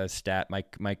favorite stat,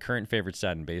 my current favorite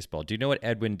stat in baseball. Do you know what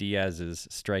Edwin Diaz's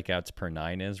strikeouts per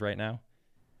 9 is right now?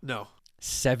 No.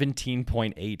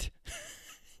 17.8.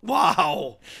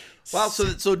 Wow. Wow, so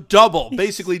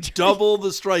basically double the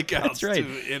strikeouts. That's right.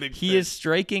 He is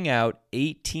striking out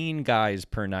 18 guys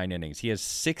per 9 innings. He has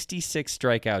 66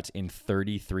 strikeouts in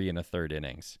 33 1/3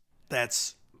 innings.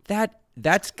 That's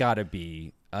got to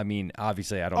be. I mean,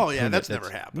 obviously, I don't. Oh yeah, that's never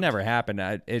happened. Never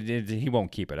happened. He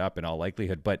won't keep it up in all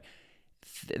likelihood. But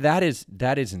that is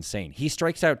insane. He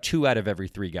strikes out 2 out of every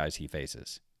 3 guys he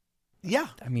faces. Yeah.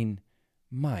 I mean,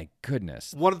 my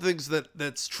goodness. One of the things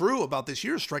that's true about this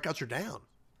year is strikeouts are down.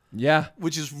 Yeah.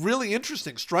 Which is really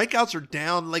interesting. Strikeouts are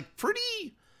down like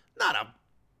pretty, not a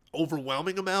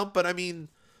overwhelming amount, but I mean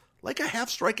like a half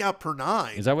strikeout per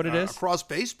 9. Is that what it is? Across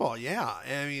baseball, yeah.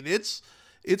 I mean, it's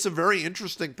a very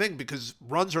interesting thing because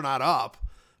runs are not up,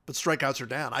 but strikeouts are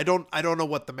down. I don't know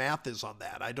what the math is on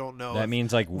that. I don't know. That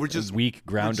means like weak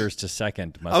grounders to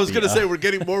second. I was going to say we're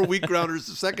getting more weak grounders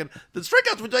to second than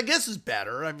strikeouts, which I guess is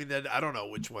better. I mean, I don't know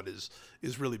which one is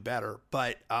really better,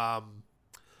 but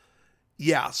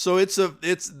yeah, so it's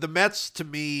the Mets to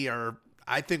me are,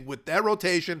 I think with that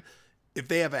rotation, if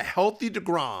they have a healthy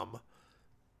DeGrom,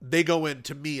 they go in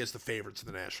to me as the favorites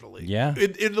in the National League. Yeah,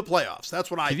 in the playoffs.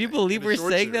 That's what I. Can you think, believe we're saying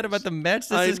series. that about the Mets?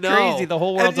 This is know. Crazy. The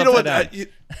whole world's upside down.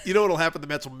 You know what'll happen? The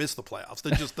Mets will miss the playoffs.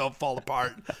 They'll fall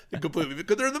apart completely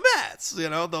because they're in the Mets. You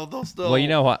know, they'll still. Well, you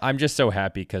know what? I'm just so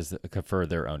happy for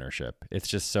their ownership. It's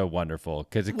just so wonderful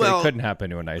because it couldn't happen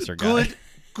to a nicer guy.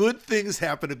 Good things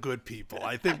happen to good people.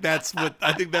 I think that's what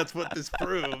this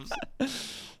proves.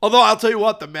 Although I'll tell you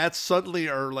what, the Mets suddenly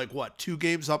are like 2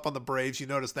 games up on the Braves. You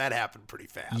notice that happened pretty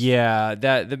fast. Yeah,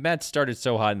 the Mets started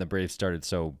so hot and the Braves started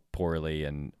so poorly,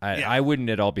 and I wouldn't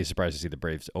at all be surprised to see the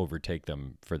Braves overtake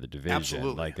them for the division.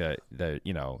 Absolutely. Like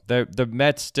the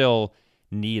Mets still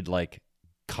need like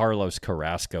Carlos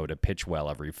Carrasco to pitch well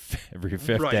every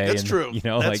fifth day. That's true.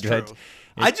 That's true.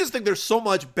 I just think they're so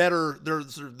much better.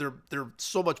 They're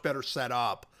so much better set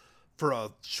up for a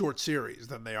short series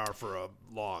than they are for a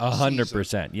long.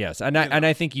 100%, yes. And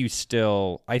I think you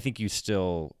still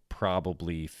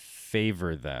probably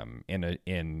favor them in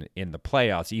the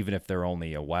playoffs, even if they're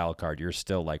only a wild card. You're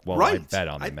still like, well, right. I bet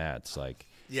on the Mets. Like,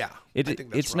 yeah,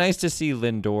 it's right. nice to see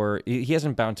Lindor. He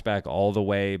hasn't bounced back all the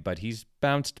way, but he's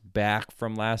bounced back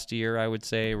from last year, I would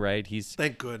say. Right?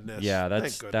 Thank goodness. Yeah,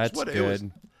 that's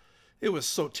good. It was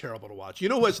so terrible to watch. You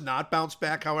know who has not bounced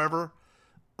back, however?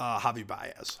 Javi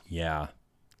Baez. Yeah.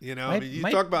 You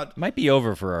talk about... Might be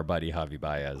over for our buddy Javi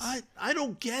Baez. I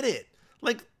don't get it.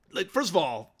 Like, first of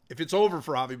all, if it's over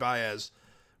for Javi Baez,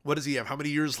 what does he have? How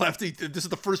many years left? This is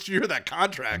the first year of that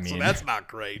contract, so that's not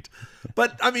great.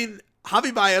 But, I mean,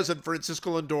 Javi Baez and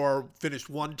Francisco Lindor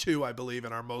finished 1-2, I believe,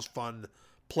 in our most fun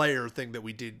player thing that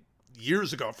we did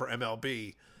years ago for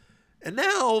MLB. And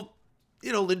now...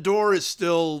 Lindor is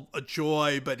still a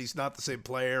joy, but he's not the same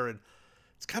player, and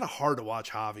it's kind of hard to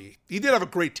watch Javi. He did have a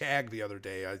great tag the other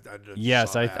day.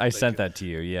 I sent that to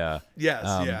you. Yeah. Yes,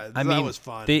 that was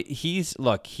fun. He's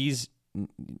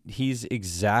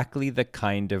exactly the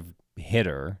kind of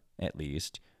hitter, at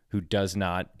least, who does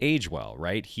not age well.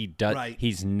 Right? He does. Right.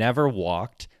 He's never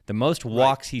walked. The most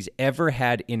walks he's ever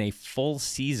had in a full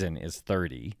season is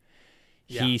 30.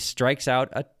 Yeah. He strikes out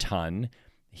a ton.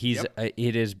 He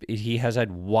has had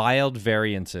wild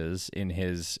variances in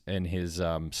his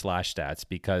slash stats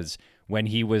because when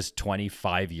he was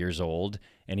 25 years old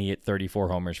and he hit 34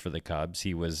 homers for the Cubs,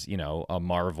 he was a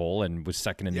marvel and was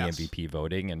second in the MVP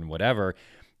voting and whatever.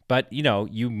 But,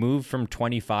 you move from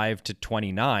 25 to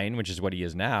 29, which is what he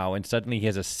is now, and suddenly he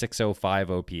has a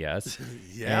 605 OPS.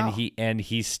 Yeah. And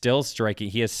he's still striking.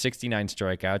 He has 69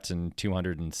 strikeouts and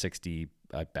 260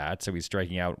 at bats, so he's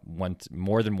striking out once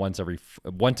every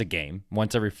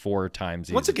 4 times.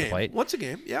 Once a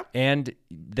game. Yeah. And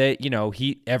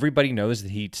that everybody knows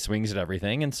that he swings at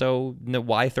everything, and so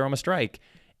why throw him a strike?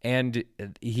 And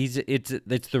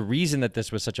it's the reason that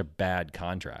this was such a bad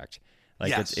contract.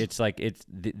 Yes.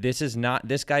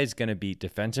 This guy's going to be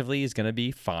defensively, he's going to be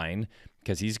fine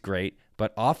because he's great,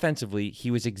 but offensively,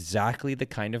 he was exactly the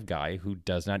kind of guy who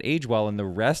does not age well, and the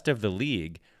rest of the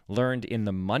league learned in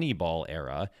the Moneyball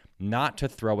era not to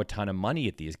throw a ton of money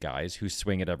at these guys who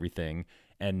swing at everything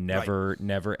and never,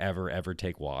 ever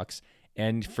take walks.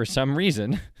 And for some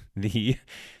reason,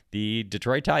 the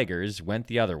Detroit Tigers went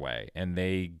the other way, and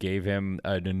they gave him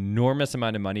an enormous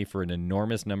amount of money for an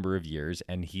enormous number of years,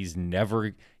 and he's not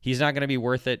going to be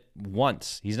worth it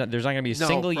once. There's not going to be a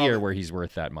single year where he's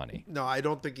worth that money. No, I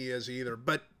don't think he is either.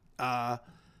 But I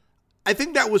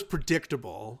think that was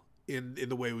predictable in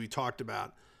the way we talked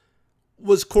about.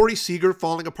 Was Corey Seager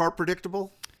falling apart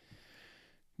predictable?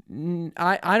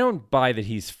 I don't buy that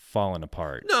he's fallen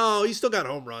apart. No, he's still got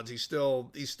home runs. He's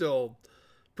still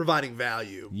providing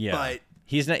value. Yeah, but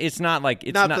he's not. It's not like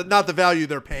it's not the value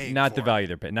they're paying. Not for the value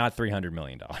they're paying. Not $300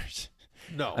 million.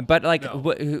 No, but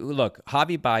look,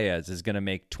 Javi Baez is going to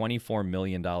make $24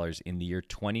 million in the year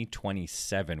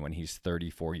 2027 when he's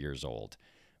 34 years old.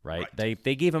 Right? They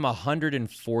gave him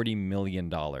 $140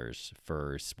 million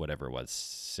for whatever it was,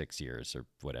 6 years or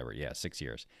whatever. Yeah, 6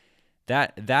 years.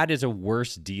 That is a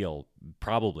worse deal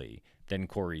probably than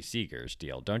Corey Seager's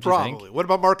deal, don't you think? Probably. What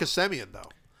about Marcus Semien though?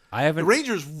 The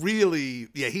Rangers really,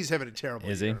 he's having a terrible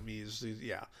year. Is he? I mean, he's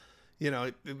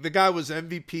the guy was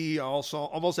MVP, also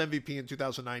almost MVP in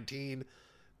 2019,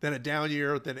 then a down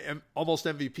year, then almost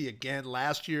MVP again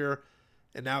last year.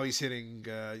 And now he's hitting,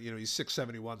 he's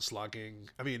 671 slugging.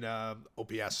 I mean,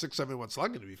 OPS, 671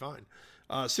 slugging to be fine.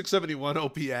 671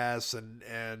 OPS and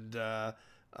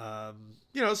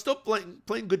still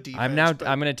playing good defense.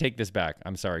 I'm going to take this back.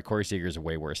 I'm sorry. Corey Seager's a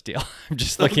way worse deal. I'm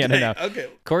just looking at it now. Okay.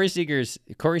 Corey Seager's,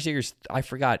 I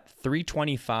forgot,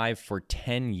 $325 for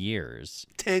 10 years.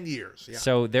 10 years, yeah.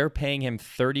 So they're paying him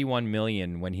 $31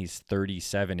 million when he's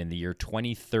 37 in the year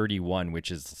 2031,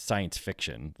 which is science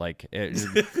fiction. Like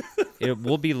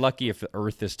we'll be lucky if the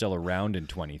Earth is still around in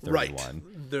 2031. Right.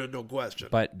 There's no question.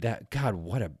 But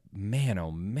what a man,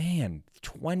 oh man,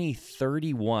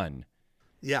 2031.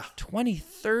 Yeah.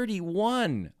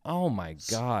 2031. Oh, my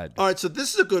God. All right, so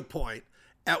this is a good point.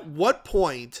 At what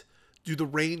point do the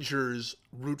Rangers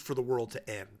root for the world to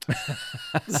end?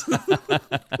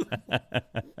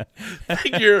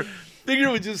 Figure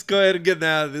we just go ahead and get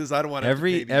out of this. I don't want to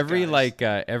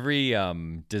every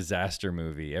disaster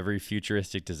movie, every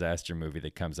futuristic disaster movie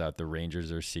that comes out, the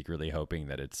Rangers are secretly hoping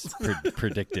that it's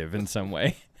predictive in some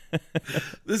way.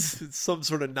 This is some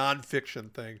sort of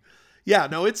nonfiction thing. Yeah,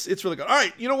 no, it's really good. All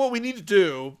right, you know what we need to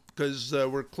do, because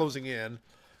we're closing in.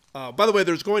 By the way,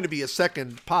 there's going to be a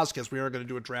second podcast. We are going to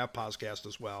do a draft podcast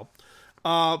as well.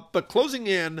 But closing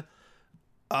in,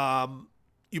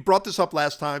 you brought this up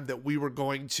last time that we were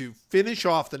going to finish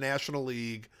off the National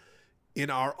League in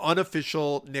our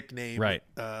unofficial nickname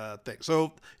thing.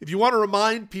 So if you want to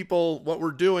remind people what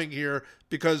we're doing here,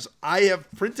 because I have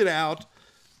printed out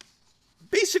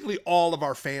basically all of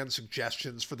our fan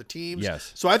suggestions for the teams.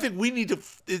 Yes. So I think we need to,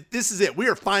 this is it. We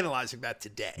are finalizing that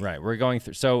today. Right. We're going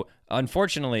through. So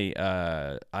unfortunately,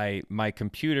 my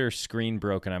computer screen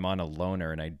broke and I'm on a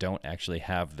loaner and I don't actually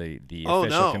have the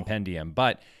official compendium.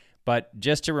 But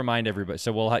just to remind everybody,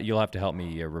 so you'll have to help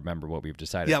me remember what we've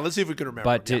decided. Yeah. Let's see if we can remember.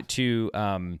 But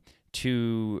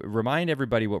to remind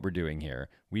everybody what we're doing here,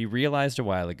 we realized a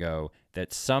while ago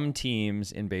that some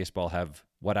teams in baseball have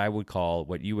what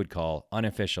you would call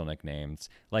unofficial nicknames,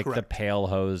 like Correct. the Pale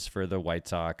Hose for the White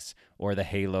Sox or the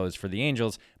Halos for the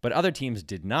Angels, but other teams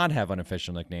did not have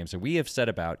unofficial nicknames. So we have set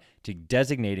about to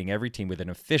designating every team with an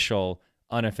official,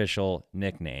 unofficial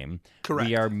nickname. Correct.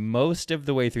 We are most of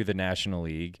the way through the National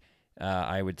League.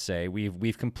 I would say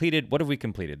we've completed. What have we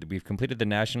completed? We've completed the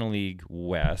National League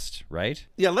West, right?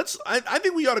 Yeah, I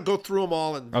think we ought to go through them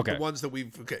all and the ones that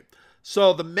we've. Okay,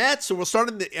 so the Mets. So we'll start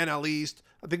in the NL East.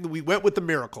 I think that we went with the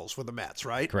Miracles for the Mets,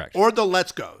 right? Correct. Or the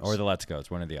Let's Goes. Or the Let's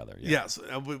Goes, one or the other. Yeah. Yes,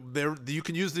 you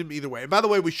can use them either way. And by the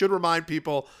way, we should remind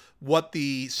people what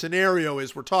the scenario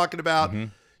is we're talking about. Mm-hmm.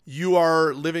 You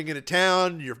are living in a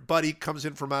town. Your buddy comes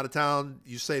in from out of town.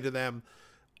 You say to them,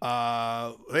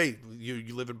 hey,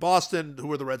 you live in Boston.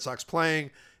 Who are the Red Sox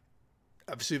playing?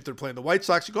 obviously if they're playing the White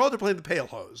Sox, you go, oh, they're playing the Pale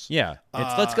Hose. Yeah,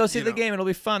 let's go see the game. It'll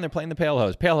be fun. They're playing the Pale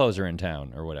Hose. Pale Hose are in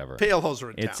town or whatever. Pale Hose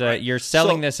are in town. Right? You're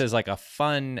selling this as like a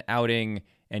fun outing,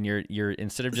 and you're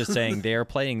instead of just saying they are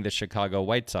playing the Chicago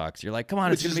White Sox, you're like, come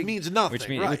on, which just means nothing.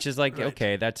 Which is like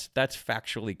okay, that's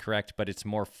factually correct, but it's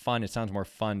more fun. It sounds more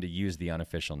fun to use the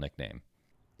unofficial nickname.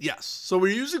 Yes, so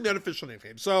we're using the unofficial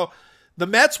nickname. So the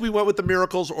Mets, we went with the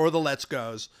Miracles or the Let's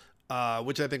Goes,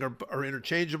 which I think are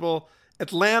interchangeable.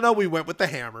 Atlanta, we went with the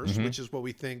Hammers, which is what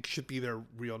we think should be their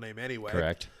real name anyway.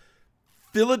 Correct.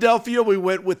 Philadelphia, we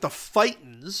went with the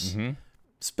Fightins,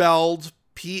 spelled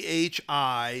PHIGHTIN''S.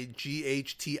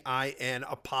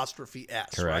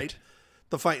 Correct. Right?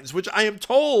 The Fightins, which I am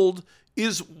told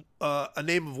is a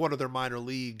name of one of their minor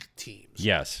league teams.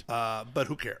 Yes. But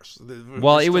who cares?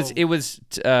 Well, it was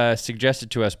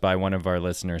suggested to us by one of our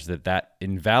listeners that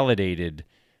invalidated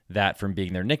that from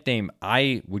being their nickname.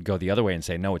 I would go the other way and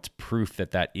say, no, it's proof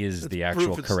that is the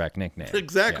actual correct nickname.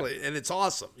 Exactly. Yeah. And it's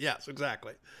awesome. Yes,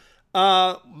 exactly.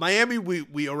 Miami,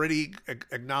 we already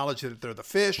acknowledged that they're the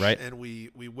Fish, right? And we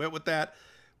went with that.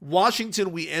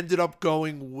 Washington, we ended up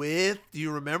going with, do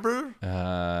you remember?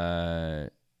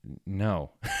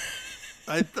 No.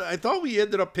 I thought we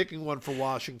ended up picking one for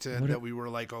Washington that we were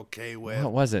like okay with.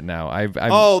 What was it now?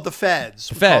 The Feds.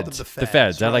 The Feds. The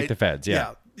Feds. Right? I like the Feds.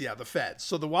 Yeah. Yeah, the Feds.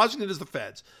 So the Washington is the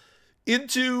Feds.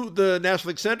 Into the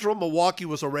National League Central, Milwaukee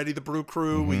was already the Brew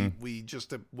Crew. We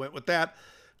just went with that.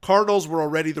 Cardinals were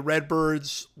already the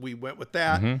Redbirds. We went with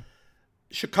that.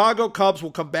 Chicago Cubs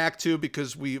we'll come back to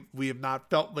because we have not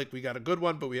felt like we got a good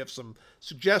one, but we have some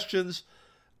suggestions.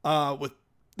 With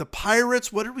the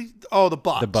Pirates, what did we? Oh, the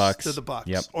Bucks. The Bucks. They're the Bucks.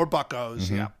 Yep. Or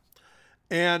Buccos, yeah.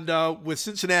 And with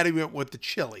Cincinnati, we went with the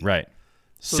Chili. Right.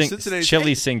 So Cincinnati,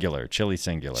 Chili singular. Chili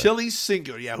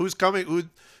singular. Yeah. Who's coming?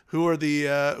 Who are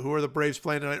the Braves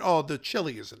playing tonight? Oh, the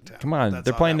Chili is in town. Come on,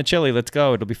 they're playing the Chili. Let's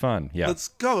go. It'll be fun. Yeah. Let's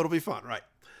go. It'll be fun. Right.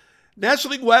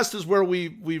 National League West is where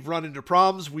we've run into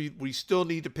problems. We still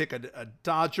need to pick a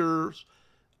Dodgers.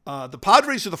 The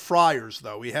Padres are the Friars,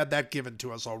 though. We had that given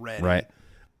to us already. Right.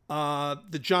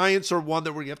 The Giants are one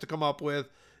that we have to come up with.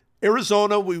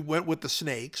 Arizona, we went with the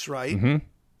Snakes, right?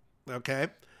 Okay.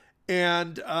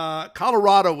 And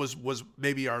Colorado was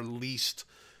maybe our least.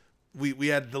 We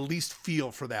had the least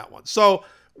feel for that one. So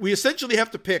we essentially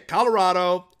have to pick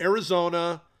Colorado,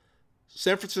 Arizona,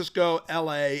 San Francisco,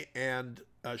 LA, and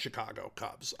Chicago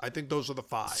Cubs. I think those are the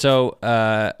five. So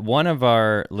one of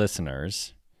our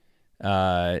listeners,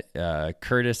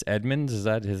 Curtis Edmonds, is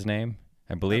that his name?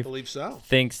 I believe so.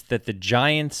 Thinks that the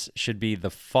Giants should be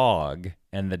the Fog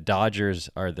and the Dodgers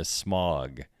are the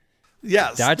Smog.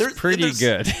 Yes. That's pretty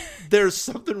good. There's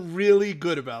something really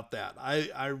good about that.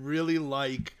 I really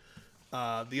like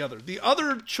the other. The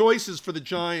other choices for the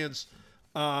Giants,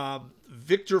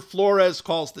 Victor Flores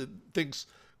calling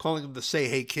them the Say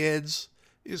Hey Kids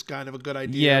is kind of a good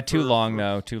idea. Yeah, too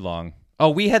long. Oh,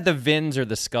 we had the Vins or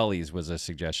the Scullys was a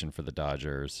suggestion for the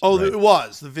Dodgers. Oh, right. It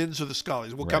was. The Vins or the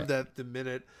Scullys. We'll come to that in a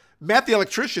minute. Matt the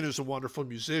Electrician, who's a wonderful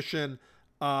musician,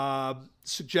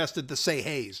 suggested the Say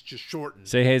Hayes, just shortened.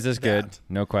 Say Hayes is good.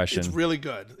 No question. It's really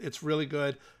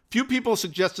good. Few people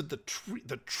suggested the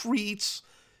Treats,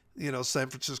 San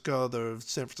Francisco, the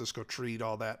San Francisco Treat,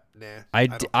 all that. Nah.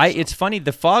 It's funny.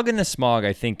 The Fog and the Smog,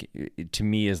 I think, to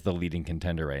me, is the leading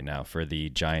contender right now for the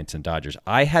Giants and Dodgers.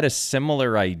 I had a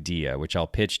similar idea, which I'll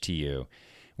pitch to you,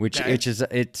 which is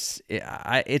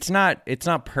it's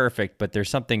not perfect, but there's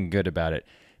something good about it.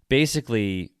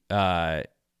 Basically,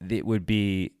 it would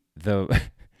be the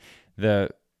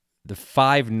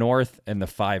 5 North and the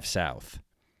 5 South.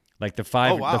 Like the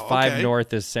 5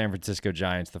 North is San Francisco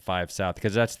Giants, the 5 South,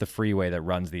 because that's the freeway that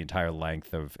runs the entire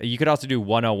length of. You could also do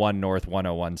 101 North,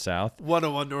 101 South.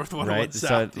 101 North, 101 right?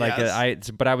 South. So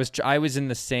yes. I was in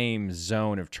the same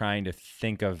zone of trying to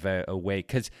think of a way,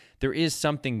 because there is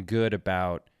something good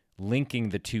about linking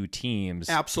the two teams.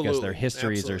 Absolutely, because their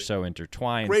histories are so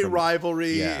intertwined. Great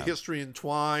rivalry, history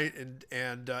entwined,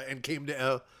 and came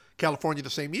to California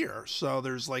the same year. So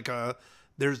there's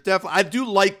definitely. I do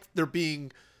like there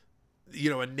being.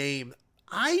 A name.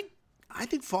 I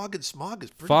think Fog and Smog is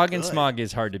pretty Fog good. And Smog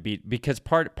is hard to beat because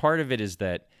part of it is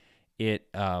that it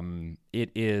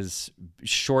is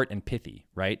short and pithy,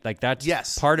 right? Like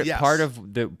that's part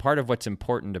of what's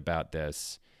important about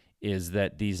this is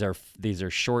that these are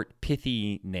short,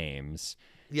 pithy names.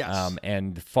 Yes.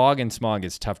 And Fog and Smog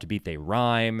is tough to beat. They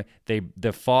rhyme.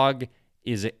 The Fog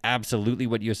is absolutely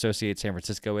what you associate San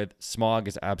Francisco with. Smog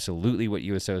is absolutely what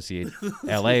you associate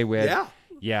LA with. Yeah.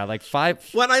 Yeah, like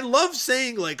 5. When I love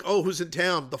saying who's in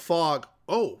town? The Fog.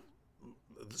 Oh,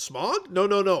 Smog?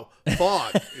 No.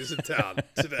 Fog is in town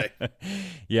today.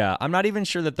 Yeah, I'm not even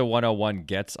sure that the 101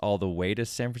 gets all the way to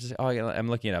San Francisco. Oh, yeah, I'm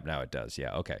looking it up now. It does.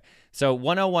 Yeah, okay. So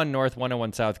 101 North,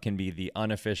 101 South can be the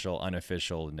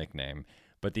unofficial nickname,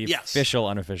 but the official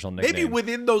unofficial nickname. Maybe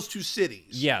within those two cities.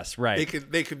 Yes, right.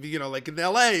 They could be, like in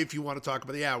LA, if you want to talk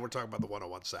about, we're talking about the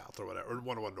 101 South or whatever, or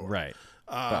 101 North. Right.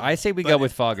 But I say we go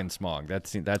with Fog and Smog.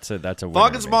 That's a winner.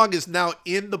 Fog and Smog is now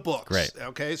in the books. Great.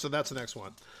 Okay, so that's the next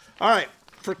one. All right.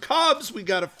 For Cubs, we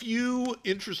got a few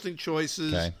interesting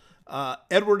choices. Okay.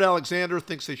 Edward Alexander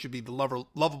thinks they should be the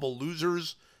lovable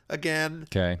losers again.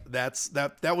 Okay.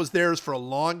 That was theirs for a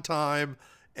long time,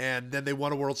 and then they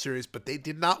won a World Series, but they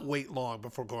did not wait long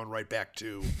before going right back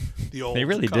to the old They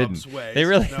really Cubs didn't. way.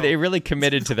 They really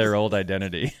committed to their old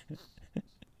identity.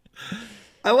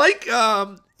 I like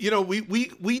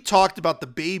we talked about the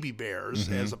Baby Bears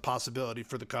as a possibility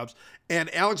for the Cubs,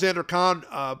 and Alexander Kahn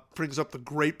brings up the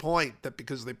great point that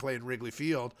because they play in Wrigley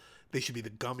Field, they should be the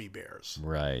Gummy Bears,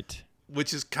 Right.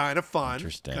 which is kind of fun.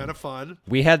 Interesting. Kind of fun.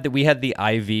 We had the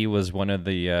Ivy was one of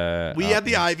the. We had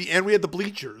the Ivy, and we had the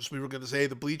bleachers. We were going to say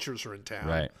the bleachers are in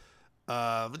town,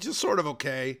 Right. which is sort of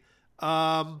okay.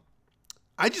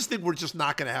 I just think we're just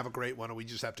not going to have a great one, and we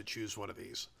just have to choose one of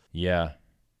these. Yeah.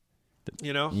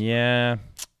 Yeah.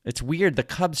 It's weird. The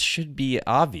Cubs should be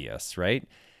obvious, right?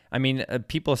 I mean,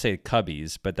 people say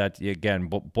Cubbies, but that, again,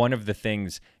 one of the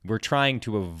things we're trying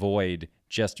to avoid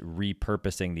just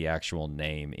repurposing the actual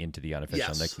name into the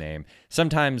unofficial nickname.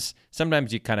 Sometimes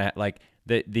you kind of like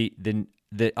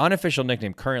the unofficial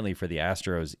nickname currently for the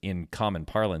Astros in common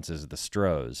parlance is the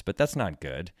Stros, but that's not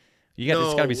good.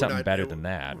 It's got to be something better than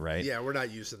that, right? Yeah, we're not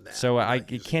using that. So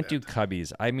you can't do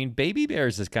Cubbies. I mean, Baby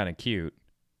Bears is kind of cute.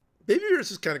 Baby Bears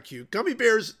is kind of cute. Gummy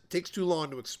Bears takes too long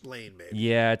to explain, maybe.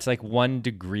 Yeah, it's like 1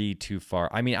 degree too far.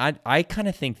 I mean, I kind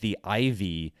of think the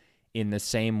Ivy, in the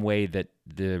same way that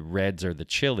the Reds or the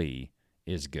Chili,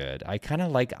 is good. I kind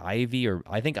of like Ivy, or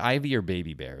I think Ivy or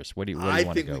Baby Bears. What do you want to go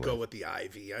with? I think we go with the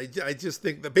Ivy. I just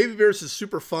think the Baby Bears is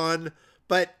super fun,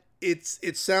 but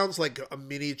it sounds like a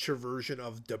miniature version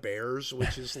of the Bears,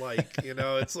 which is like,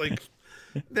 it's like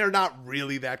they're not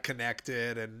really that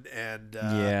connected, and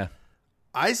yeah.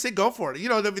 I say go for it.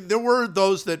 I mean, there were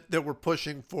those that were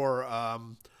pushing for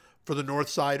the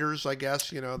Northsiders, I guess.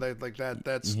 They like that.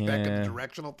 That's back in the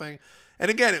directional thing. And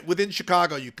again, within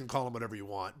Chicago, you can call them whatever you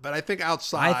want. But I think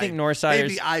outside, I think Northsiders,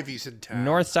 maybe Ivy's in town.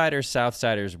 Northsiders,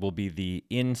 Southsiders will be the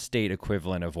in-state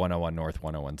equivalent of 101 North,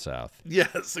 101 South.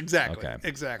 Yes, exactly. Okay.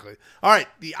 Exactly. All right,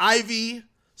 the Ivy.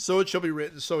 So it shall be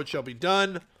written. So it shall be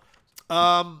done.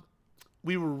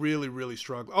 We were really, really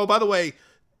struggling. Oh, by the way.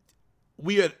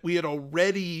 We had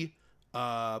already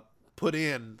put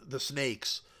in the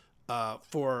Snakes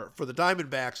for the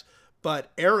Diamondbacks,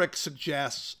 but Eric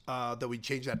suggests that we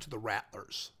change that to the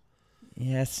Rattlers.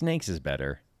 Yeah, Snakes is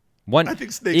better. I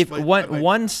think Snakes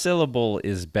one syllable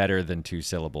is better than 2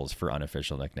 syllables for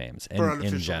unofficial nicknames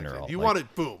in general. Nickname. You want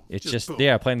it, boom. It's just boom.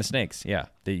 Yeah, playing the Snakes. Yeah,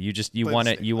 you want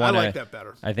it. You want. I like that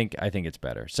better. I think it's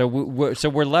better. So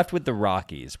we're left with the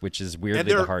Rockies, which is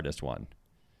weirdly the hardest one.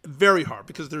 Very hard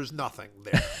because there's nothing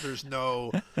there. There's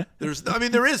no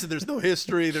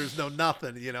history. There's no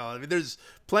nothing, I mean, there's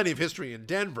plenty of history in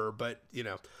Denver, but,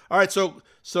 All right. So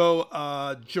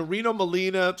Jarino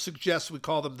Molina suggests we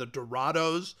call them the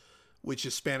Dorados, which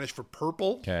is Spanish for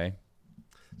purple. Okay.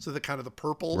 So the kind of the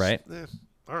purples. Right.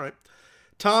 All right.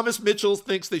 Thomas Mitchell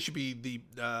thinks they should be the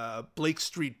Blake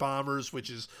Street Bombers, which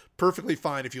is perfectly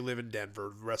fine if you live in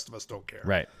Denver. The rest of us don't care.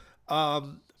 Right.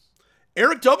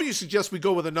 Eric W. suggests we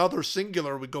go with another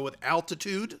singular. We go with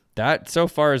Altitude. That so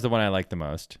far is the one I like the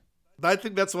most. I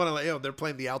think that's the one I like. They're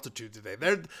playing the Altitude today.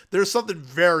 There's something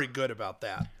very good about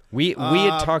that. We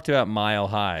had talked about Mile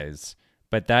Highs,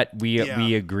 but that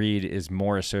we agreed is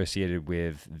more associated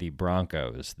with the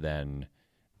Broncos than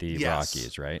the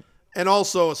Rockies, right? And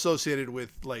also associated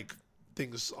with like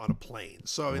things on a plane.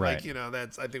 So right.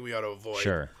 That's I think we ought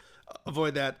to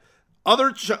avoid that.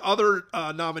 Other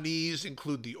nominees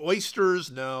include the Oysters,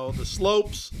 no. The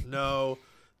Slopes, no.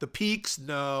 The Peaks,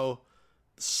 no.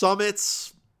 The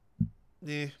Summits,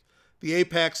 the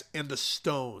Apex, and the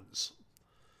Stones.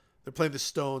 They're playing the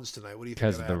Stones tonight. What do you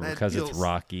think of that? Because it's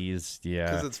Rockies,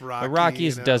 yeah. Because it's Rocky. The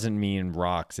Rockies doesn't mean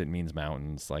rocks; it means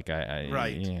mountains. Like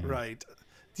right. Yeah. Right.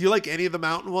 Do you like any of the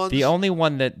mountain ones? The only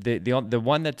one the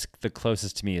one that's the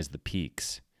closest to me is the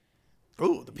Peaks.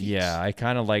 Oh, the Peaks. Yeah, I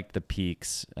kind of like the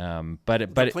Peaks.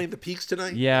 But they're playing the Peaks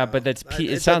tonight. Yeah, but that's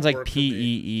it sounds like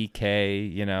PEEK.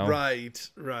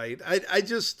 Right. I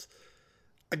just,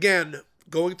 again,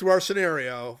 going through our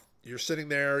scenario, you're sitting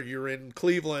there, you're in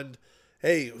Cleveland.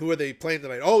 Hey, who are they playing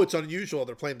tonight? Oh, it's unusual.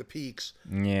 They're playing the Peaks.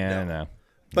 Yeah, no.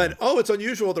 But it's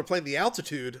unusual they're playing the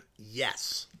altitude.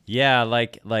 Yes. Yeah,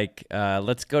 like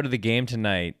let's go to the game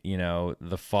tonight. You know,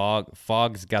 the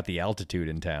fog's got the altitude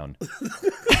in town.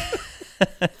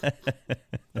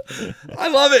 I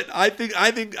love it. I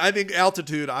think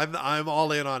altitude. I'm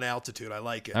all in on altitude. I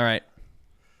like it. All right.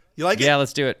 You like it? Yeah,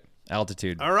 let's do it.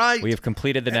 Altitude. All right. We have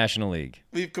completed the National League.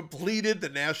 We've completed the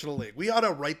National League. We ought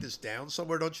to write this down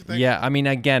somewhere, don't you think? Yeah, I mean,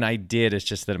 again, I did. It's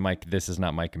just that this is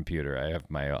not my computer. I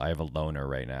have a loaner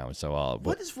right now, so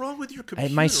What is wrong with your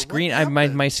computer? My screen.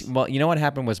 Well, you know what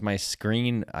happened was my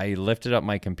screen. I lifted up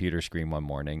my computer screen one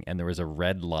morning, and there was a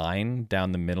red line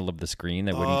down the middle of the screen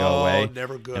that wouldn't go away.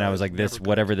 Never good. And I was like,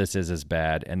 whatever this is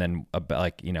bad. And then,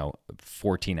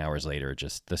 14 hours later,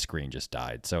 the screen just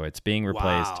died. So it's being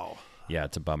replaced. Wow. Yeah,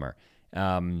 it's a bummer.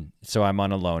 So I'm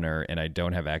on a loaner and I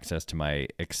don't have access to my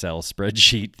Excel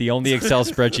spreadsheet, the only Excel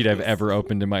spreadsheet I've ever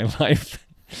opened in my life.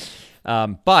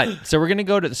 But so we're going to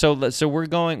go to,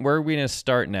 where are we going to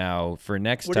start now for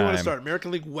next time? Where do you want to start?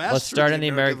 American League West? Let's start in the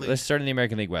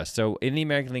American League West. So in the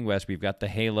American League West, we've got the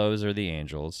Halos or the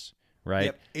Angels, right?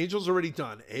 Yep. Angels already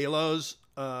done. Halos,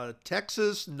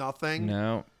 Texas, nothing.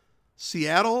 No.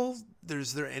 Seattle,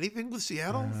 is there anything with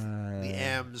Seattle? The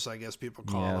M's, I guess people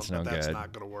call them, but that's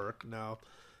not going to work. No.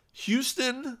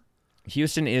 Houston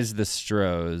is the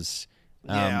Stros.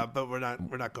 Yeah, but we're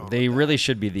not going. They really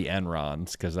should be the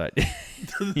Enrons because that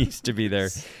used to be there.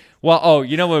 Well,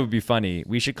 you know what would be funny?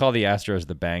 We should call the Astros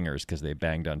the Bangers because they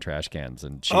banged on trash cans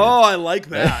and cheated. Oh, I like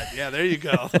that. Yeah, there you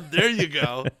go. There you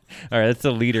go. All right, that's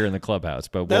the leader in the clubhouse.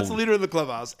 But that's the leader in the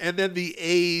clubhouse. And then the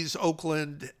A's,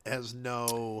 Oakland has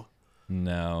no.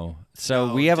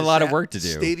 So we have a lot of work to do.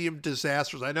 Stadium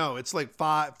disasters. I know. It's like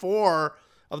 4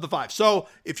 of the 5. So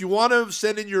if you want to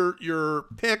send in your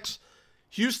picks,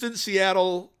 Houston,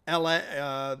 Seattle,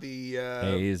 LA, the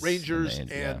A's Rangers,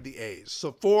 and the A's.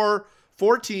 So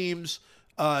four teams.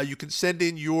 You can send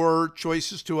in your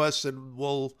choices to us, and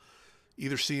we'll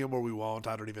either see them or we won't.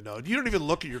 I don't even know. You don't even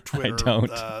look at your Twitter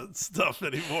stuff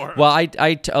anymore. Well, I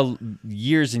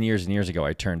years and years and years ago,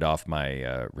 I turned off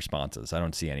my responses. I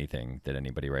don't see anything that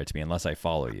anybody writes me unless I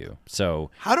follow you. So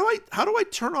how do I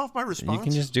turn off my responses? You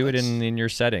can just do it in your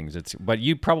settings. But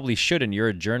you probably shouldn't. You're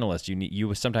a journalist.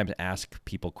 You sometimes ask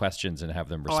people questions and have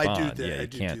them respond. Oh, I do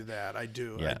that. Yeah, I do that. I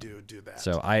do that.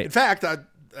 So in fact,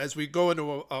 as we go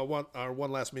into our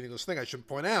one last meaningless thing, I should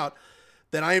point out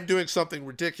that I am doing something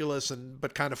ridiculous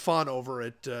but kind of fun over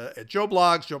at Joe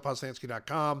Blogs,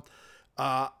 joeposlansky.com.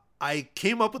 I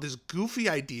came up with this goofy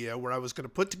idea where I was going to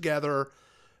put together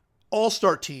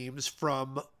all-star teams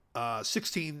from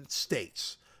 16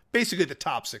 states, basically the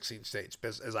top 16 states,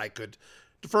 as I could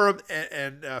defer them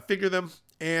and figure them.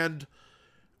 And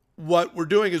what we're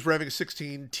doing is we're having a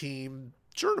 16-team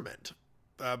tournament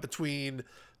between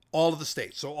all of the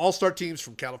states. So all-star teams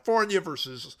from California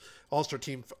versus all-star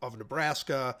team of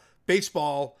Nebraska,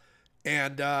 baseball.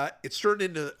 And it's turned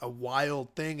into a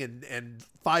wild thing. And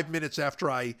 5 minutes after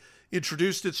I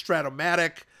introduced it,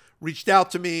 Stratomatic reached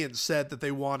out to me and said that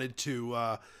they wanted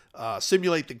to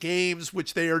simulate the games,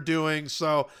 which they are doing.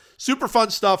 So super fun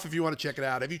stuff if you want to check it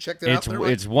out. Have you checked it out?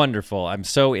 It's wonderful. I'm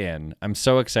so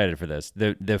excited for this.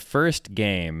 The first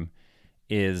game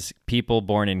is people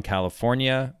born in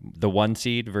California, the 1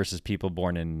 seed, versus people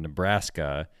born in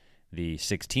Nebraska, the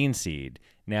 16 seed.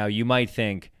 Now, you might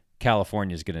think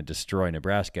California is going to destroy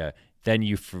Nebraska. Then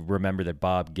you remember that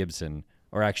Bob Gibson,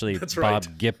 or actually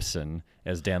Bob Gibson,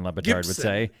 as Dan Le Batard would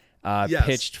say,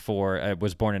 pitched for,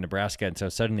 was born in Nebraska. And so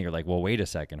suddenly you're like, well, wait a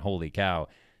second. Holy cow.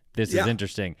 This is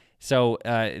interesting. So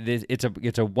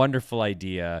it's a wonderful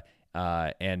idea.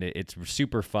 And it's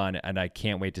super fun, and I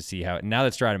can't wait to see how. Now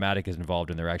that Stratomatic is involved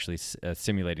and they're actually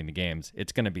simulating the games,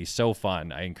 it's going to be so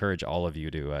fun. I encourage all of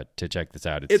you to check this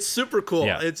out. It's super cool.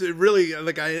 Yeah. It's really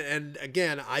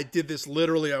I did this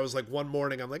literally. I was like one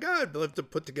morning, I'm like, I'd love to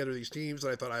put together these teams,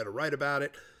 and I thought I had to write about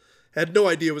it. Had no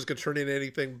idea it was going to turn into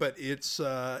anything, but it's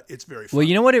very fun. Well,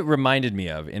 you know what it reminded me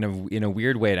of in a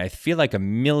weird way, and I feel like a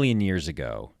million years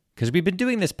ago, because we've been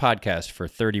doing this podcast for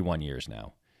 31 years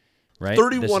now. Right?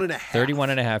 31 and a half. 31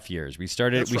 and a half years. We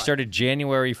started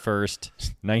January 1st,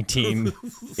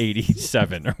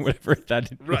 1987 or whatever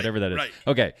that is. Right.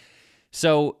 Okay.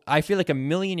 So I feel like a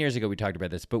million years ago we talked about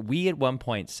this, but we at one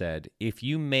point said if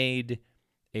you made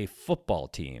a football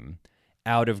team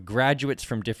out of graduates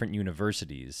from different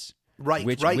universities,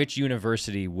 which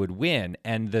university would win?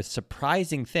 And the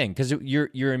surprising thing, because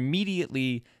you're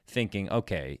immediately thinking,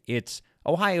 okay, it's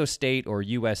Ohio State or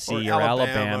USC or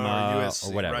Alabama or USC,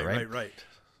 or whatever, right.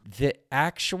 The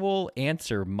actual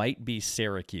answer might be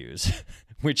Syracuse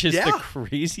which is the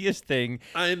craziest thing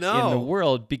I know in the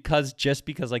world because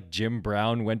like Jim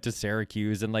Brown went to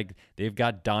Syracuse and like they've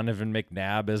got Donovan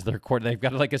McNabb as their quarterback.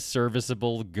 They've got like a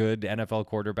serviceable, good NFL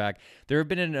quarterback. There have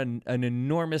been an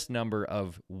enormous number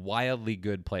of wildly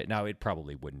good players. Now, it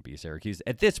probably wouldn't be Syracuse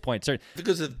at this point.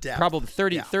 Because of depth. Probably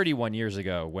 31 years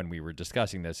ago when we were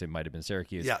discussing this, it might have been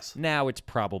Syracuse. Yes. Now it's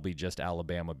probably just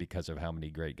Alabama because of how many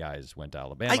great guys went to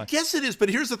Alabama. I guess it is, but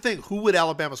here's the thing. Who would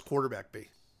Alabama's quarterback be?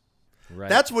 Right.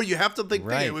 That's where you have to think.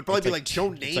 Right. It would probably be like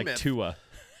Joe It's Namath. like Tua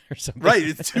or something. Right.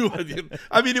 It's Tua.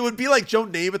 I mean, it would be like Joe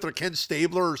Namath or Ken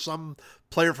Stabler or some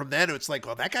player from then. It's like,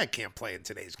 oh, that guy can't play in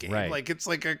today's game. Right. Like, it's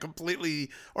like a completely,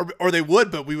 or they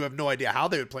would, but we have no idea how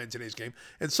they would play in today's game.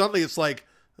 And suddenly it's like,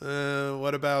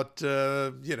 what about,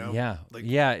 right.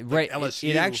 LSU.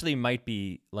 It actually might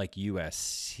be like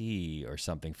USC or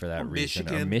something for that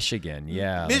reason. Or Michigan.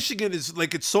 Yeah. Michigan is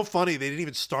like, it's so funny. They didn't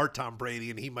even start Tom Brady,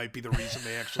 and he might be the reason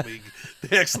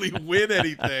they actually win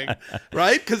anything.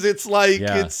 Right. Because it's like,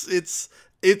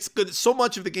 it's good. So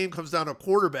much of the game comes down to a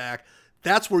quarterback.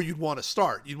 That's where you'd want to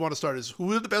start. You'd want to start as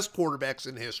who are the best quarterbacks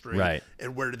in history, right?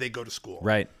 And where did they go to school,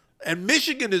 right? And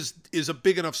Michigan is a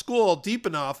big enough school, deep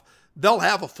enough. They'll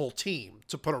have a full team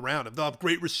to put around them. They'll have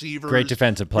great receivers, great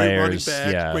defensive players, great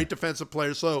running backs, great defensive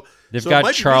players. So they've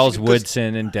got Charles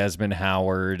Woodson and Desmond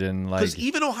Howard, and like because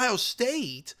even Ohio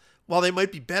State, while they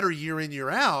might be better year in year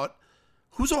out,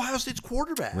 who's Ohio State's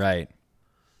quarterback? Right.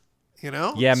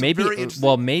 Yeah, maybe.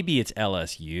 Well, maybe it's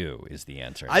LSU is the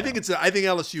answer. I think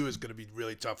LSU is going to be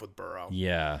really tough with Burrow.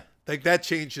 Yeah, like that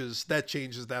changes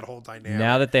that whole dynamic.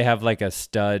 Now that they have like a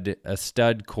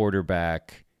stud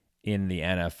quarterback in the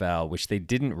NFL, which they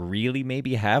didn't really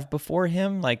maybe have before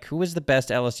him. Like, who was the best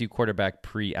LSU quarterback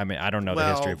I mean, I don't know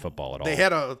the history of football at all. They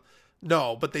had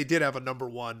but they did have a number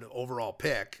 1 overall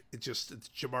pick. It's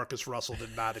Jamarcus Russell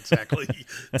did not exactly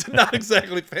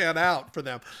pan out for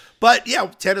them. But yeah,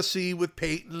 Tennessee with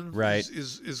Peyton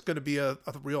is going to be a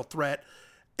real threat.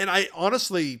 And I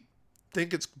honestly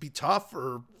think it's be tough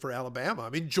for Alabama. I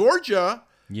mean, Georgia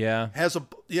has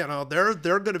they're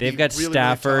going to be. They've got really,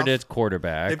 Stafford really at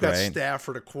quarterback. They've got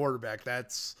Stafford at quarterback.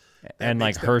 And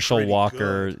like Herschel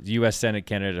Walker, good. U.S. Senate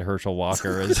candidate Herschel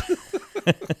Walker is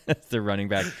the running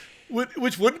back.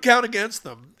 Which wouldn't count against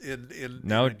them in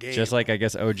a game. Just like I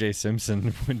guess O.J.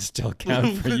 Simpson would still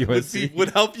count for USC. would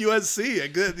help USC.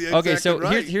 Exactly okay, so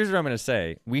right. here's what I'm going to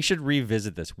say. We should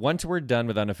revisit this once we're done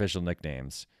with unofficial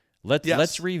nicknames.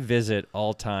 Let's revisit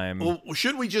all time. Well,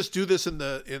 shouldn't we just do this on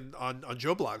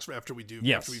Joe Blogs after we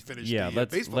finish? Yeah,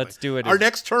 let's do it. Our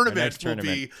next tournament will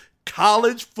be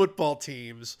college football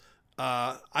teams.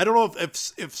 I don't know if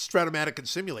Stratomatic can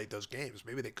simulate those games.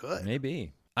 Maybe they could.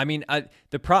 Maybe. I mean,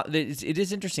 it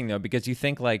is interesting though because you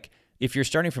think like if you're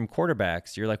starting from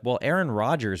quarterbacks, you're like, well, Aaron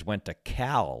Rodgers went to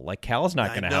Cal. Like Cal's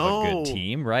not going to have a good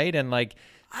team, right? And like.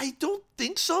 I don't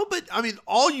think so, but I mean,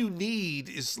 all you need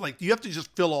is like you have to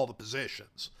just fill all the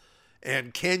positions.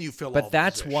 And can you fill all the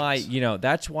positions? But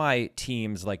that's why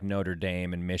teams like Notre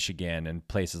Dame and Michigan and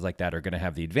places like that are going to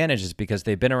have the advantages because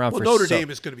they've been around for Notre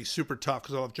Dame is going to be super tough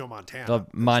because they'll have Joe Montana.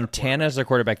 Montana's their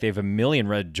quarterback. They have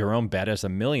Jerome Bettis,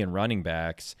 1 million running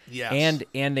backs. Yes.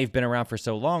 And they've been around for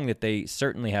so long that they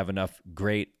certainly have enough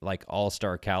great like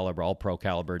all-star caliber, all-pro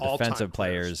caliber defensive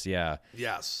players. Yeah.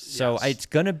 Yes. So it's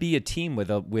going to be a team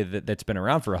that's been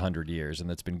around for 100 years and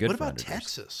that's been good for 100 years. What about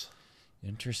Texas?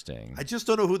 Interesting. I just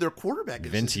don't know who their quarterback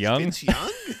is. Vince Young? Vince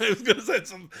Young? I was going to say it's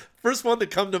the first one to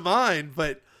come to mind,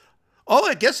 but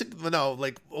I guess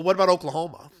like what about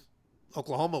Oklahoma?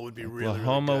 Oklahoma would be really good.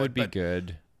 Oklahoma would be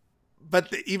good.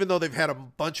 But even though they've had a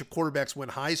bunch of quarterbacks win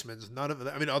Heisman's, none of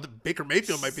them. I mean, Baker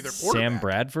Mayfield might be their quarterback.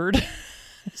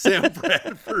 Sam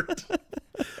Bradford.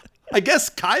 I guess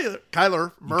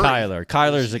Kyler Murray.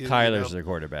 Kyler's their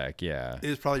quarterback. Yeah,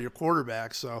 is probably your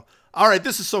quarterback. So, all right,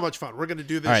 this is so much fun. We're going to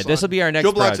do this. All right, this will be our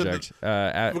next project.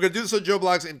 We're going to do this on Joe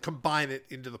Blogs and combine it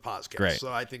into the podcast. Great.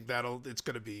 So I think it's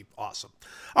going to be awesome.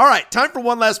 All right, time for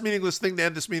one last meaningless thing to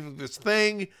end this meaningless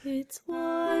thing. It's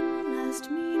one last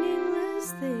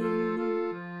meaningless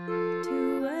thing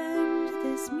to end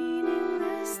this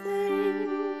meaningless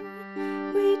thing.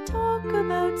 We talk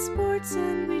about sports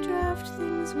and we draft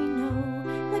things we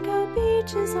know, like how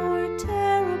beaches are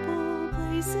terrible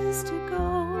places to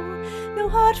go. No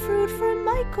hot fruit for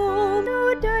Michael,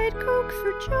 no Diet Coke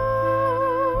for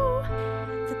Joe.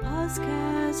 The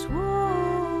podcast,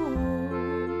 whoa,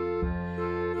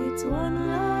 it's one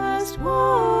last,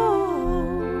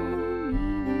 whoa,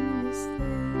 meaningless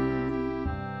thing.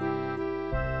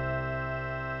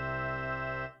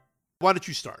 Why don't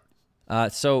you start?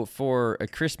 So for a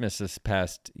Christmas this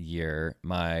past year,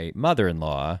 my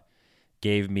mother-in-law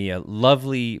gave me a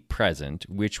lovely present,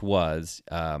 which was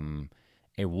a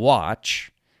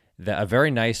watch, a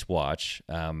very nice watch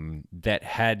that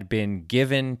had been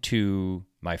given to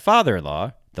my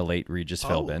father-in-law, the late Regis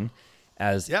Philbin,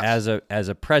 as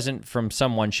a present from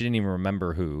someone. She didn't even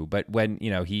remember who, but when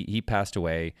he passed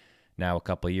away now a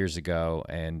couple of years ago,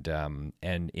 and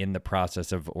in the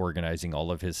process of organizing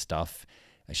all of his stuff,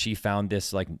 she found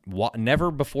this like never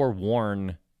before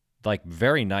worn, like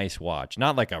very nice watch,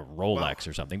 not like a Rolex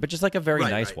or something, but just like a very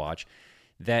nice watch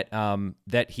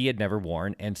that he had never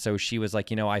worn. And so she was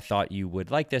like, I thought you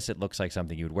would like this. It looks like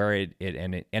something you would wear.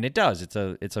 And it does. It's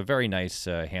a very nice,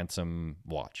 handsome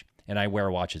watch. And I wear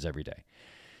watches every day.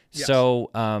 Yes.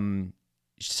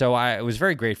 So I was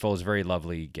very grateful. It was a very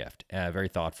lovely gift, very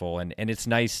thoughtful. And it's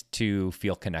nice to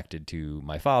feel connected to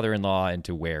my father-in-law and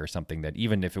to wear something that,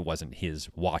 even if it wasn't his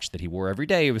watch that he wore every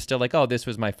day, it was still like, oh, this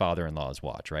was my father-in-law's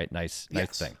watch, right? Nice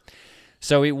thing.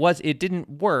 So it didn't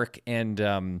work. And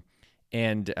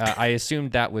I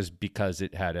assumed that was because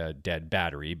it had a dead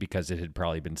battery, because it had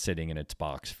probably been sitting in its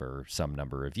box for some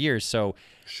number of years. So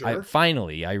I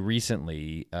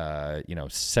recently,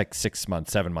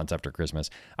 7 months after Christmas,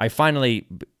 I finally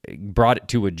brought it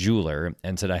to a jeweler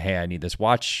and said, hey, I need this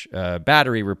watch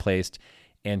battery replaced.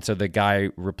 And so the guy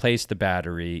replaced the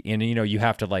battery. And, you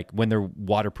have to, like, when they're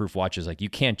waterproof watches, like, you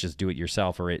can't just do it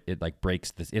yourself, or it like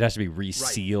breaks this. It has to be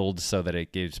resealed so that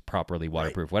it is properly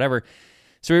waterproof, whatever.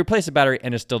 So we replaced the battery,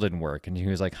 and it still didn't work. And he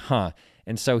was like, huh.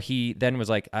 And so he then was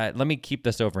like, let me keep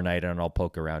this overnight, and I'll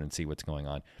poke around and see what's going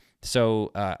on.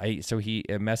 So he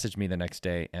messaged me the next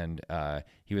day, and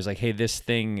he was like, hey, this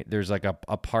thing, there's like a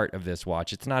part of this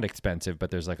watch. It's not expensive, but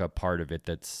there's like a part of it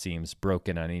that seems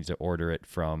broken. I need to order it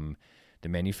from the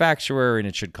manufacturer, and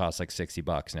it should cost like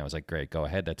 $60. And I was like, great, go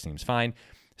ahead. That seems fine.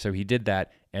 So he did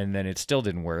that, and then it still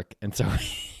didn't work. And so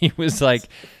he was like,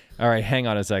 all right, hang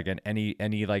on a second. And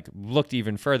he like looked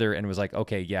even further and was like,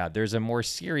 okay, yeah, there's a more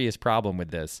serious problem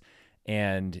with this.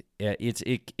 And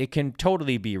it can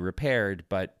totally be repaired,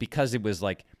 but because it was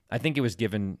like, I think it was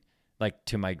given like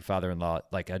to my father-in-law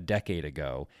like a decade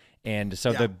ago. And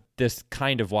so this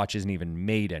kind of watch isn't even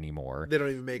made anymore. They don't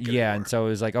even make it anymore. And so it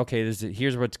was like, okay,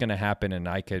 here's what's going to happen.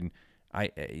 And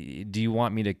do you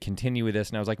want me to continue with this?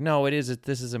 And I was like, no, this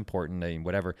is important and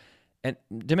whatever. And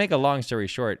to make a long story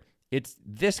short, it's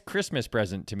this Christmas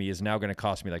present to me is now going to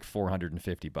cost me like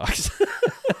 $450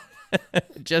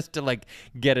 just to like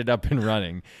get it up and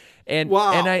running. And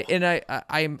wow.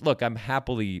 I'm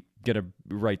happily going to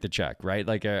write the check, right?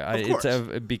 Like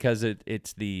because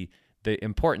it's the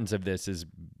importance of this is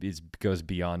goes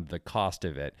beyond the cost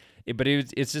of it. But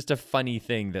it's just a funny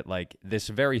thing that like this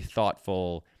very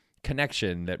thoughtful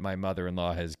connection that my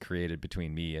mother-in-law has created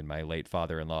between me and my late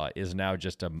father-in-law is now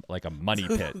just a money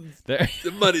pit.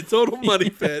 Total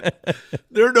money pit.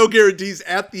 There are no guarantees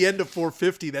at the end of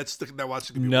 450 that watch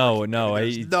is gonna be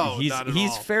working.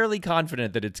 He's fairly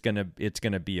confident that it's gonna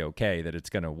be okay, that it's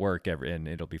gonna work and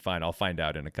it'll be fine. I'll find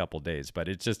out in a couple days. But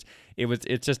it's just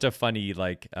a funny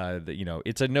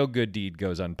it's a no good deed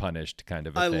goes unpunished kind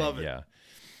of a thing. I love it. Yeah.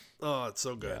 Oh, it's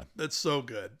so good. Yeah. That's so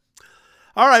good.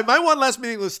 All right, my one last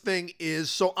meaningless thing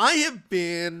is, so I have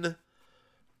been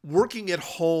working at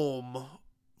home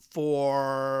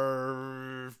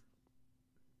for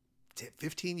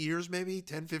 15 years, maybe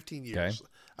 10, 15 years. Okay.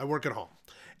 I work at home.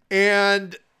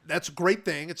 And that's a great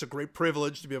thing. It's a great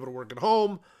privilege to be able to work at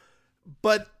home,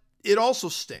 but it also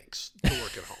stinks to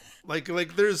work at home.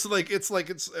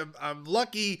 I'm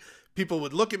lucky. People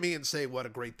would look at me and say, what a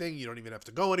great thing. You don't even have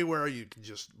to go anywhere. You can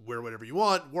just wear whatever you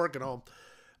want, work at home.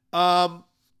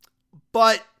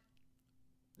 But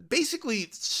basically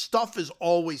stuff is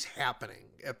always happening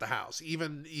at the house,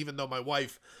 even though my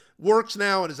wife works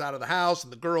now and is out of the house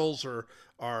and the girls are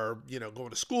going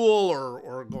to school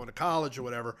or going to college or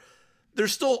whatever.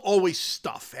 There's still always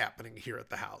stuff happening here at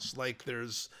the house. Like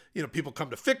there's, people come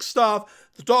to fix stuff,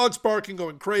 the dog's barking,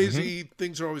 going crazy,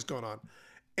 things are always going on.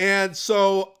 And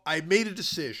so I made a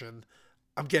decision.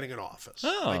 I'm getting an office.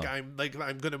 Oh. I'm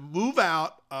going to move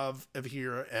out of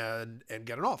here and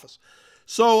get an office.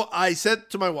 So I said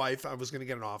to my wife I was going to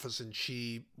get an office, and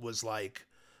she was like,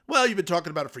 well, you've been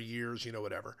talking about it for years,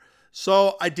 whatever.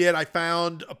 So I did. I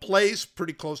found a place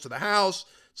pretty close to the house.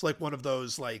 It's like one of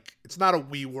those, like, it's not a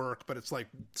WeWork, but it's like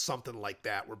something like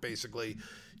that, where basically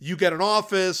you get an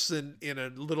office in a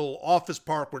little office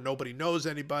park where nobody knows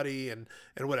anybody and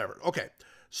whatever. Okay.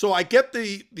 So I get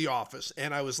the office,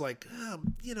 and I was like,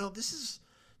 it's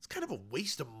kind of a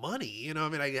waste of money.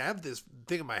 I have this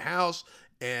thing in my house,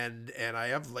 and I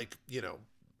have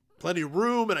plenty of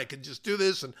room, and I can just do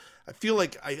this. And I feel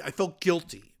like I felt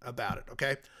guilty about it.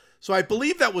 Okay. So I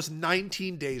believe that was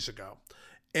 19 days ago.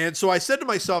 And so I said to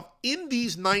myself, in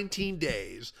these 19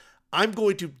 days, I'm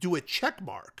going to do a check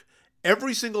mark.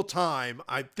 Every single time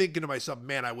I'm thinking to myself,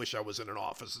 man, I wish I was in an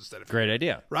office instead of Great here.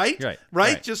 idea. Right?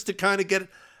 Right? Just to kind of get it.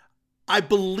 I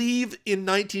believe in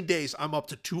 19 days, I'm up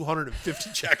to 250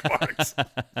 check marks.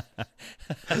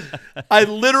 I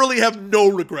literally have no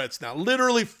regrets now.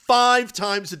 Literally 5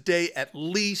 times a day at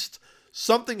least,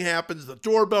 something happens. The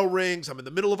doorbell rings. I'm in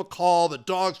the middle of a call. The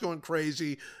dog's going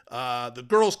crazy. The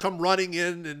girls come running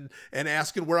in and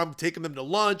asking where I'm taking them to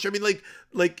lunch. I mean,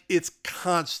 like it's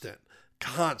constant.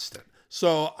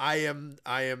 So I am,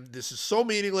 this is so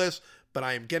meaningless, but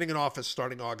I am getting an office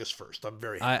starting August 1st. I'm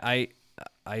very happy.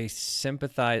 I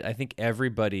sympathize. I think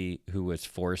everybody who was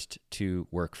forced to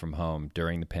work from home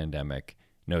during the pandemic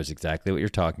knows exactly what you're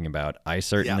talking about. I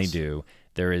certainly do.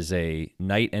 There is a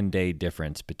night and day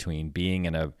difference between being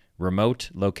in a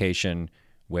remote location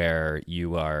where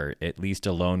you are at least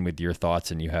alone with your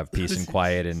thoughts and you have peace and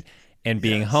quiet, and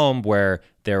being home where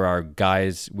there are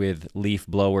guys with leaf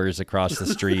blowers across the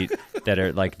street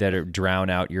that drown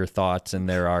out your thoughts, and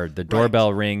there are the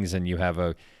doorbell rings, and you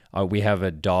have we have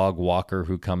a dog walker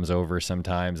who comes over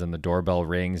sometimes, and the doorbell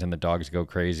rings and the dogs go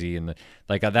crazy, and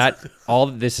all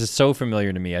this is so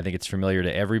familiar to me. I think it's familiar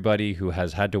to everybody who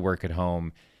has had to work at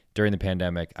home during the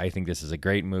pandemic. I think this is a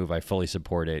great move. I fully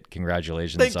support it.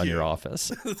 Congratulations on your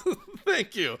office.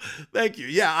 Thank you.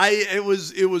 Yeah, it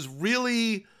was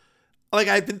really, like,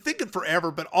 I've been thinking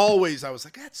forever, but always I was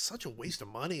like, that's such a waste of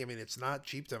money. I mean, it's not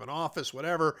cheap to have an office,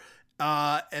 whatever.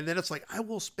 And then it's like, I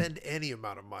will spend any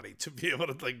amount of money to be able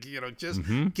to, just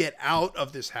get out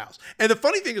of this house. And the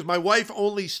funny thing is, my wife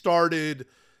only started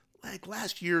like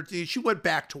last year. She went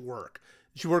back to work.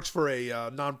 She works for a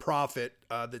nonprofit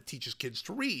that teaches kids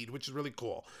to read, which is really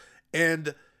cool.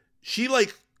 And she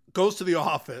goes to the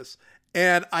office,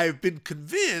 and I've been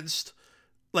convinced,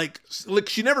 like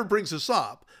she never brings this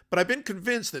up, but I've been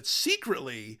convinced that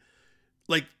secretly,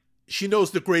 she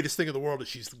knows the greatest thing in the world is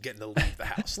she's getting to leave the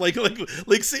house.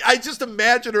 See, I just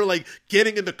imagine her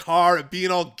getting in the car and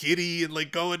being all giddy and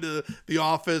going to the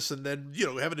office and then,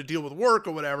 having to deal with work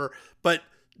or whatever. But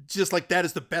just that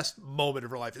is the best moment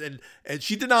of her life. And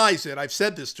she denies it. I've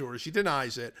said this to her. She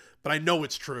denies it, but I know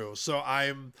it's true. So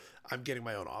I'm getting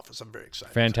my own office. I'm very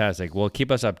excited. Fantastic. Well, keep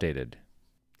us updated.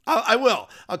 I will.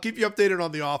 I'll keep you updated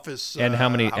on the office. And how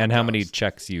many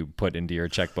checks you put into your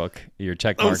checkbook, your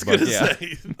check mark book?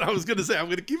 I was going to say I'm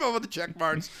going to keep up with the check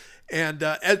marks, and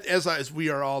as we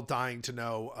are all dying to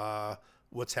know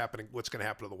what's going to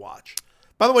happen to the watch.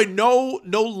 By the way, no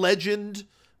legend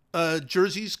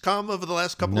jerseys come over the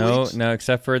last couple of weeks. No,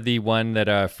 except for the one that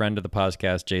a friend of the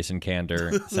podcast, Jason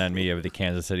Kander, sent me of the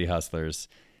Kansas City Hustlers.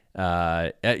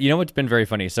 What's been very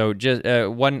funny. So just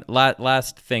one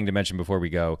last thing to mention before we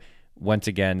go. Once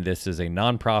again, this is a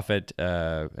nonprofit,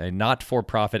 a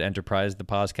not-for-profit enterprise. The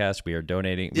podcast we are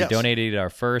donating. Yes. We donated our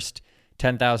first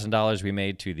 $10,000 we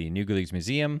made to the Nuga Leagues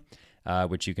Museum,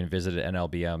 which you can visit at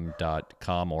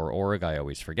nlbm.com or org. I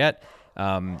always forget.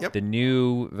 The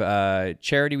new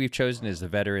charity we've chosen is the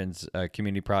Veterans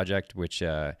Community Project, which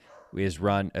is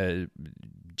run.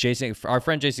 Our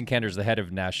friend Jason Kander is the head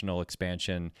of national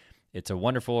expansion. It's a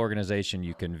wonderful organization.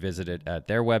 You can visit it at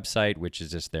their website, which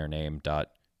is just their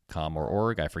name.com or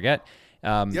org. I forget.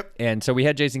 And so we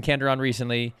had Jason Kander on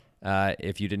recently.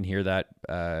 If you didn't hear that,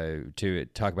 to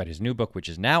talk about his new book, which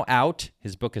is now out.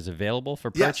 His book is available for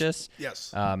purchase.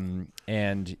 Yes.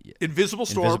 And Invisible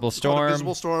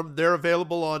Storm. They're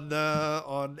available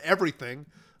on everything.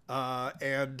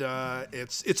 It's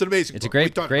an amazing book. It's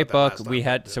a great book. We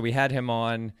had him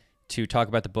on to talk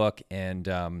about the book, and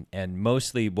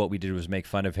mostly what we did was make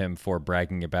fun of him for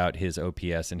bragging about his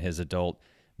OPS and his adult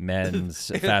men's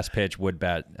fast pitch wood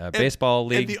bat baseball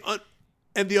league.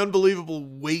 And the unbelievable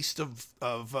waste of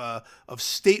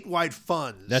statewide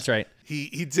funds. That's right.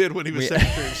 He did when he was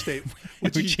Secretary of State,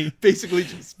 which he basically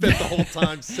just spent the whole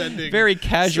time sending. Very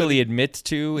casually admits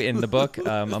to in the book,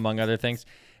 among other things.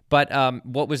 But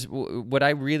what I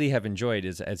really have enjoyed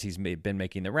is, as he's been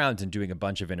making the rounds and doing a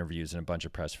bunch of interviews and a bunch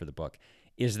of press for the book,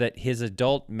 is that his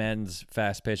adult men's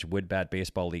fast pitch wood bat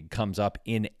baseball league comes up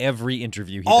in every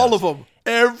interview he does. All of them.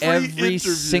 Every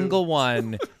single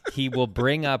one he will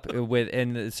bring up with.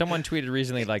 And someone tweeted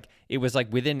recently, it was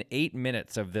within 8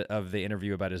 minutes of the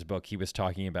interview about his book, he was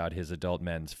talking about his adult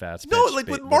men's fast pitch. No,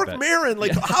 with Mark Maron.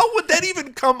 How would that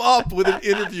even come up with an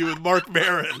interview with Mark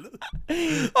Maron?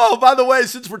 Oh, by the way,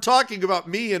 since we're talking about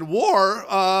me and WAR,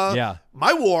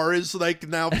 my WAR is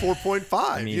now 4.5.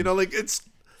 I mean,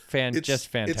 it's just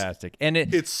fantastic.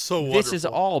 It's so wonderful. This is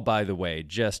all, by the way,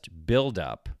 just build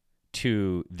up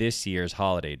to this year's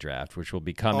holiday draft, which will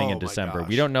be coming in December.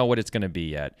 We don't know what it's going to be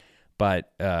yet,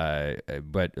 But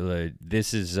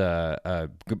this is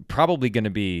probably going to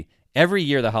be every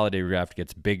year the holiday draft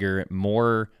gets bigger,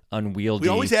 more unwieldy. We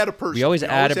always add a person. We always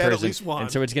add a person, at least one.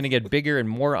 and so it's going to get bigger and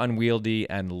more unwieldy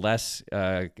and less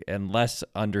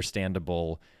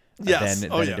understandable than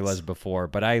it was before.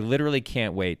 But I literally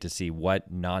can't wait to see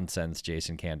what nonsense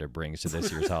Jason Kander brings to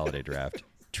this year's holiday draft.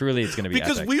 Truly, it's going to be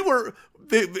because epic. we were,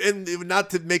 and not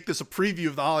to make this a preview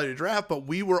of the holiday draft, but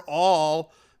we were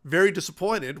all very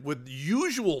disappointed with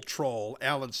usual troll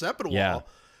Alan Sepinwall,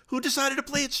 who decided to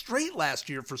play it straight last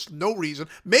year for no reason.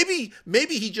 Maybe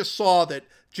he just saw that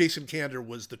Jason Kander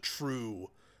was the true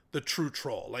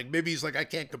troll. Like maybe he's like, I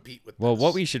can't compete with this. Well,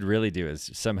 what we should really do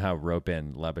is somehow rope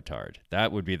in Levitard.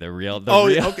 That would be the real.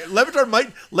 Okay.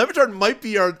 Levitard might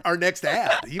be our next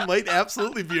ad. He might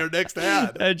absolutely be our next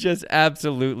ad. That just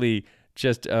absolutely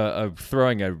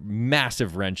throwing a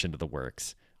massive wrench into the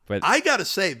works. But I gotta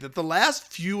say that the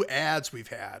last few ads we've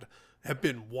had have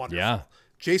been wonderful. Yeah.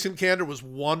 Jason Kander was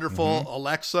wonderful. Mm-hmm.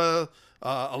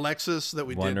 Alexis that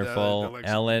we wonderful. did.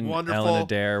 Ellen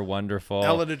Adair, wonderful.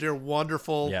 Ellen Adair,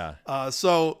 wonderful. Yeah.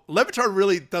 So Levitard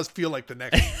really does feel like the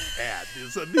next ad,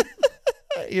 isn't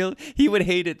he? He would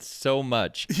hate it so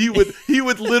much. He would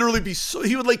literally be so,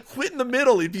 he would like quit in the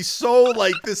middle. He'd be so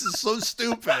like, this is so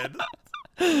stupid.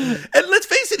 And let's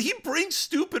face it, he brings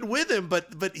stupid with him, but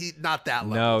he not that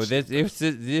level. No,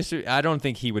 this I don't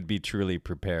think he would be truly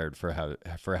prepared for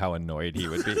how annoyed he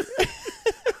would be.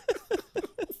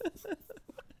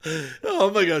 Oh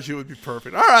my gosh, it would be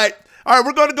perfect. All right,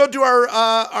 we're going to go do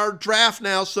our draft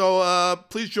now. So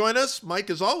please join us, Mike.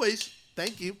 As always,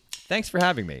 thank you. Thanks for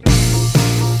having me.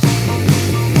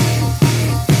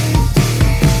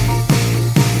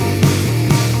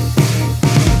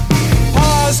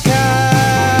 Podcast.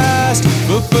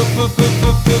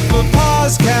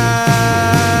 Podcast.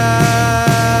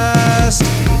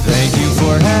 Thank you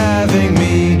for having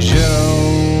me,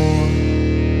 Joe.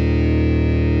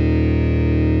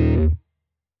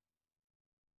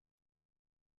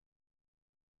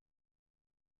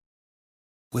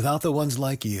 Without the ones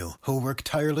like you, who work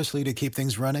tirelessly to keep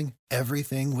things running,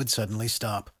 everything would suddenly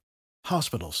stop.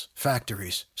 Hospitals,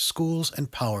 factories, schools,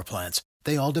 and power plants,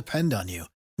 they all depend on you.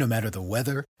 No matter the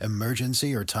weather,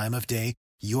 emergency, or time of day,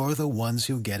 you're the ones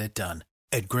who get it done.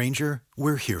 At Grainger,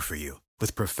 we're here for you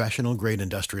with professional-grade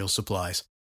industrial supplies.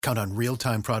 Count on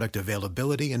real-time product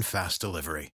availability and fast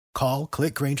delivery. Call,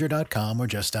 click Grainger.com, or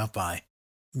just stop by.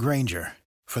 Grainger,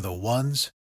 for the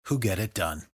ones who get it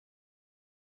done.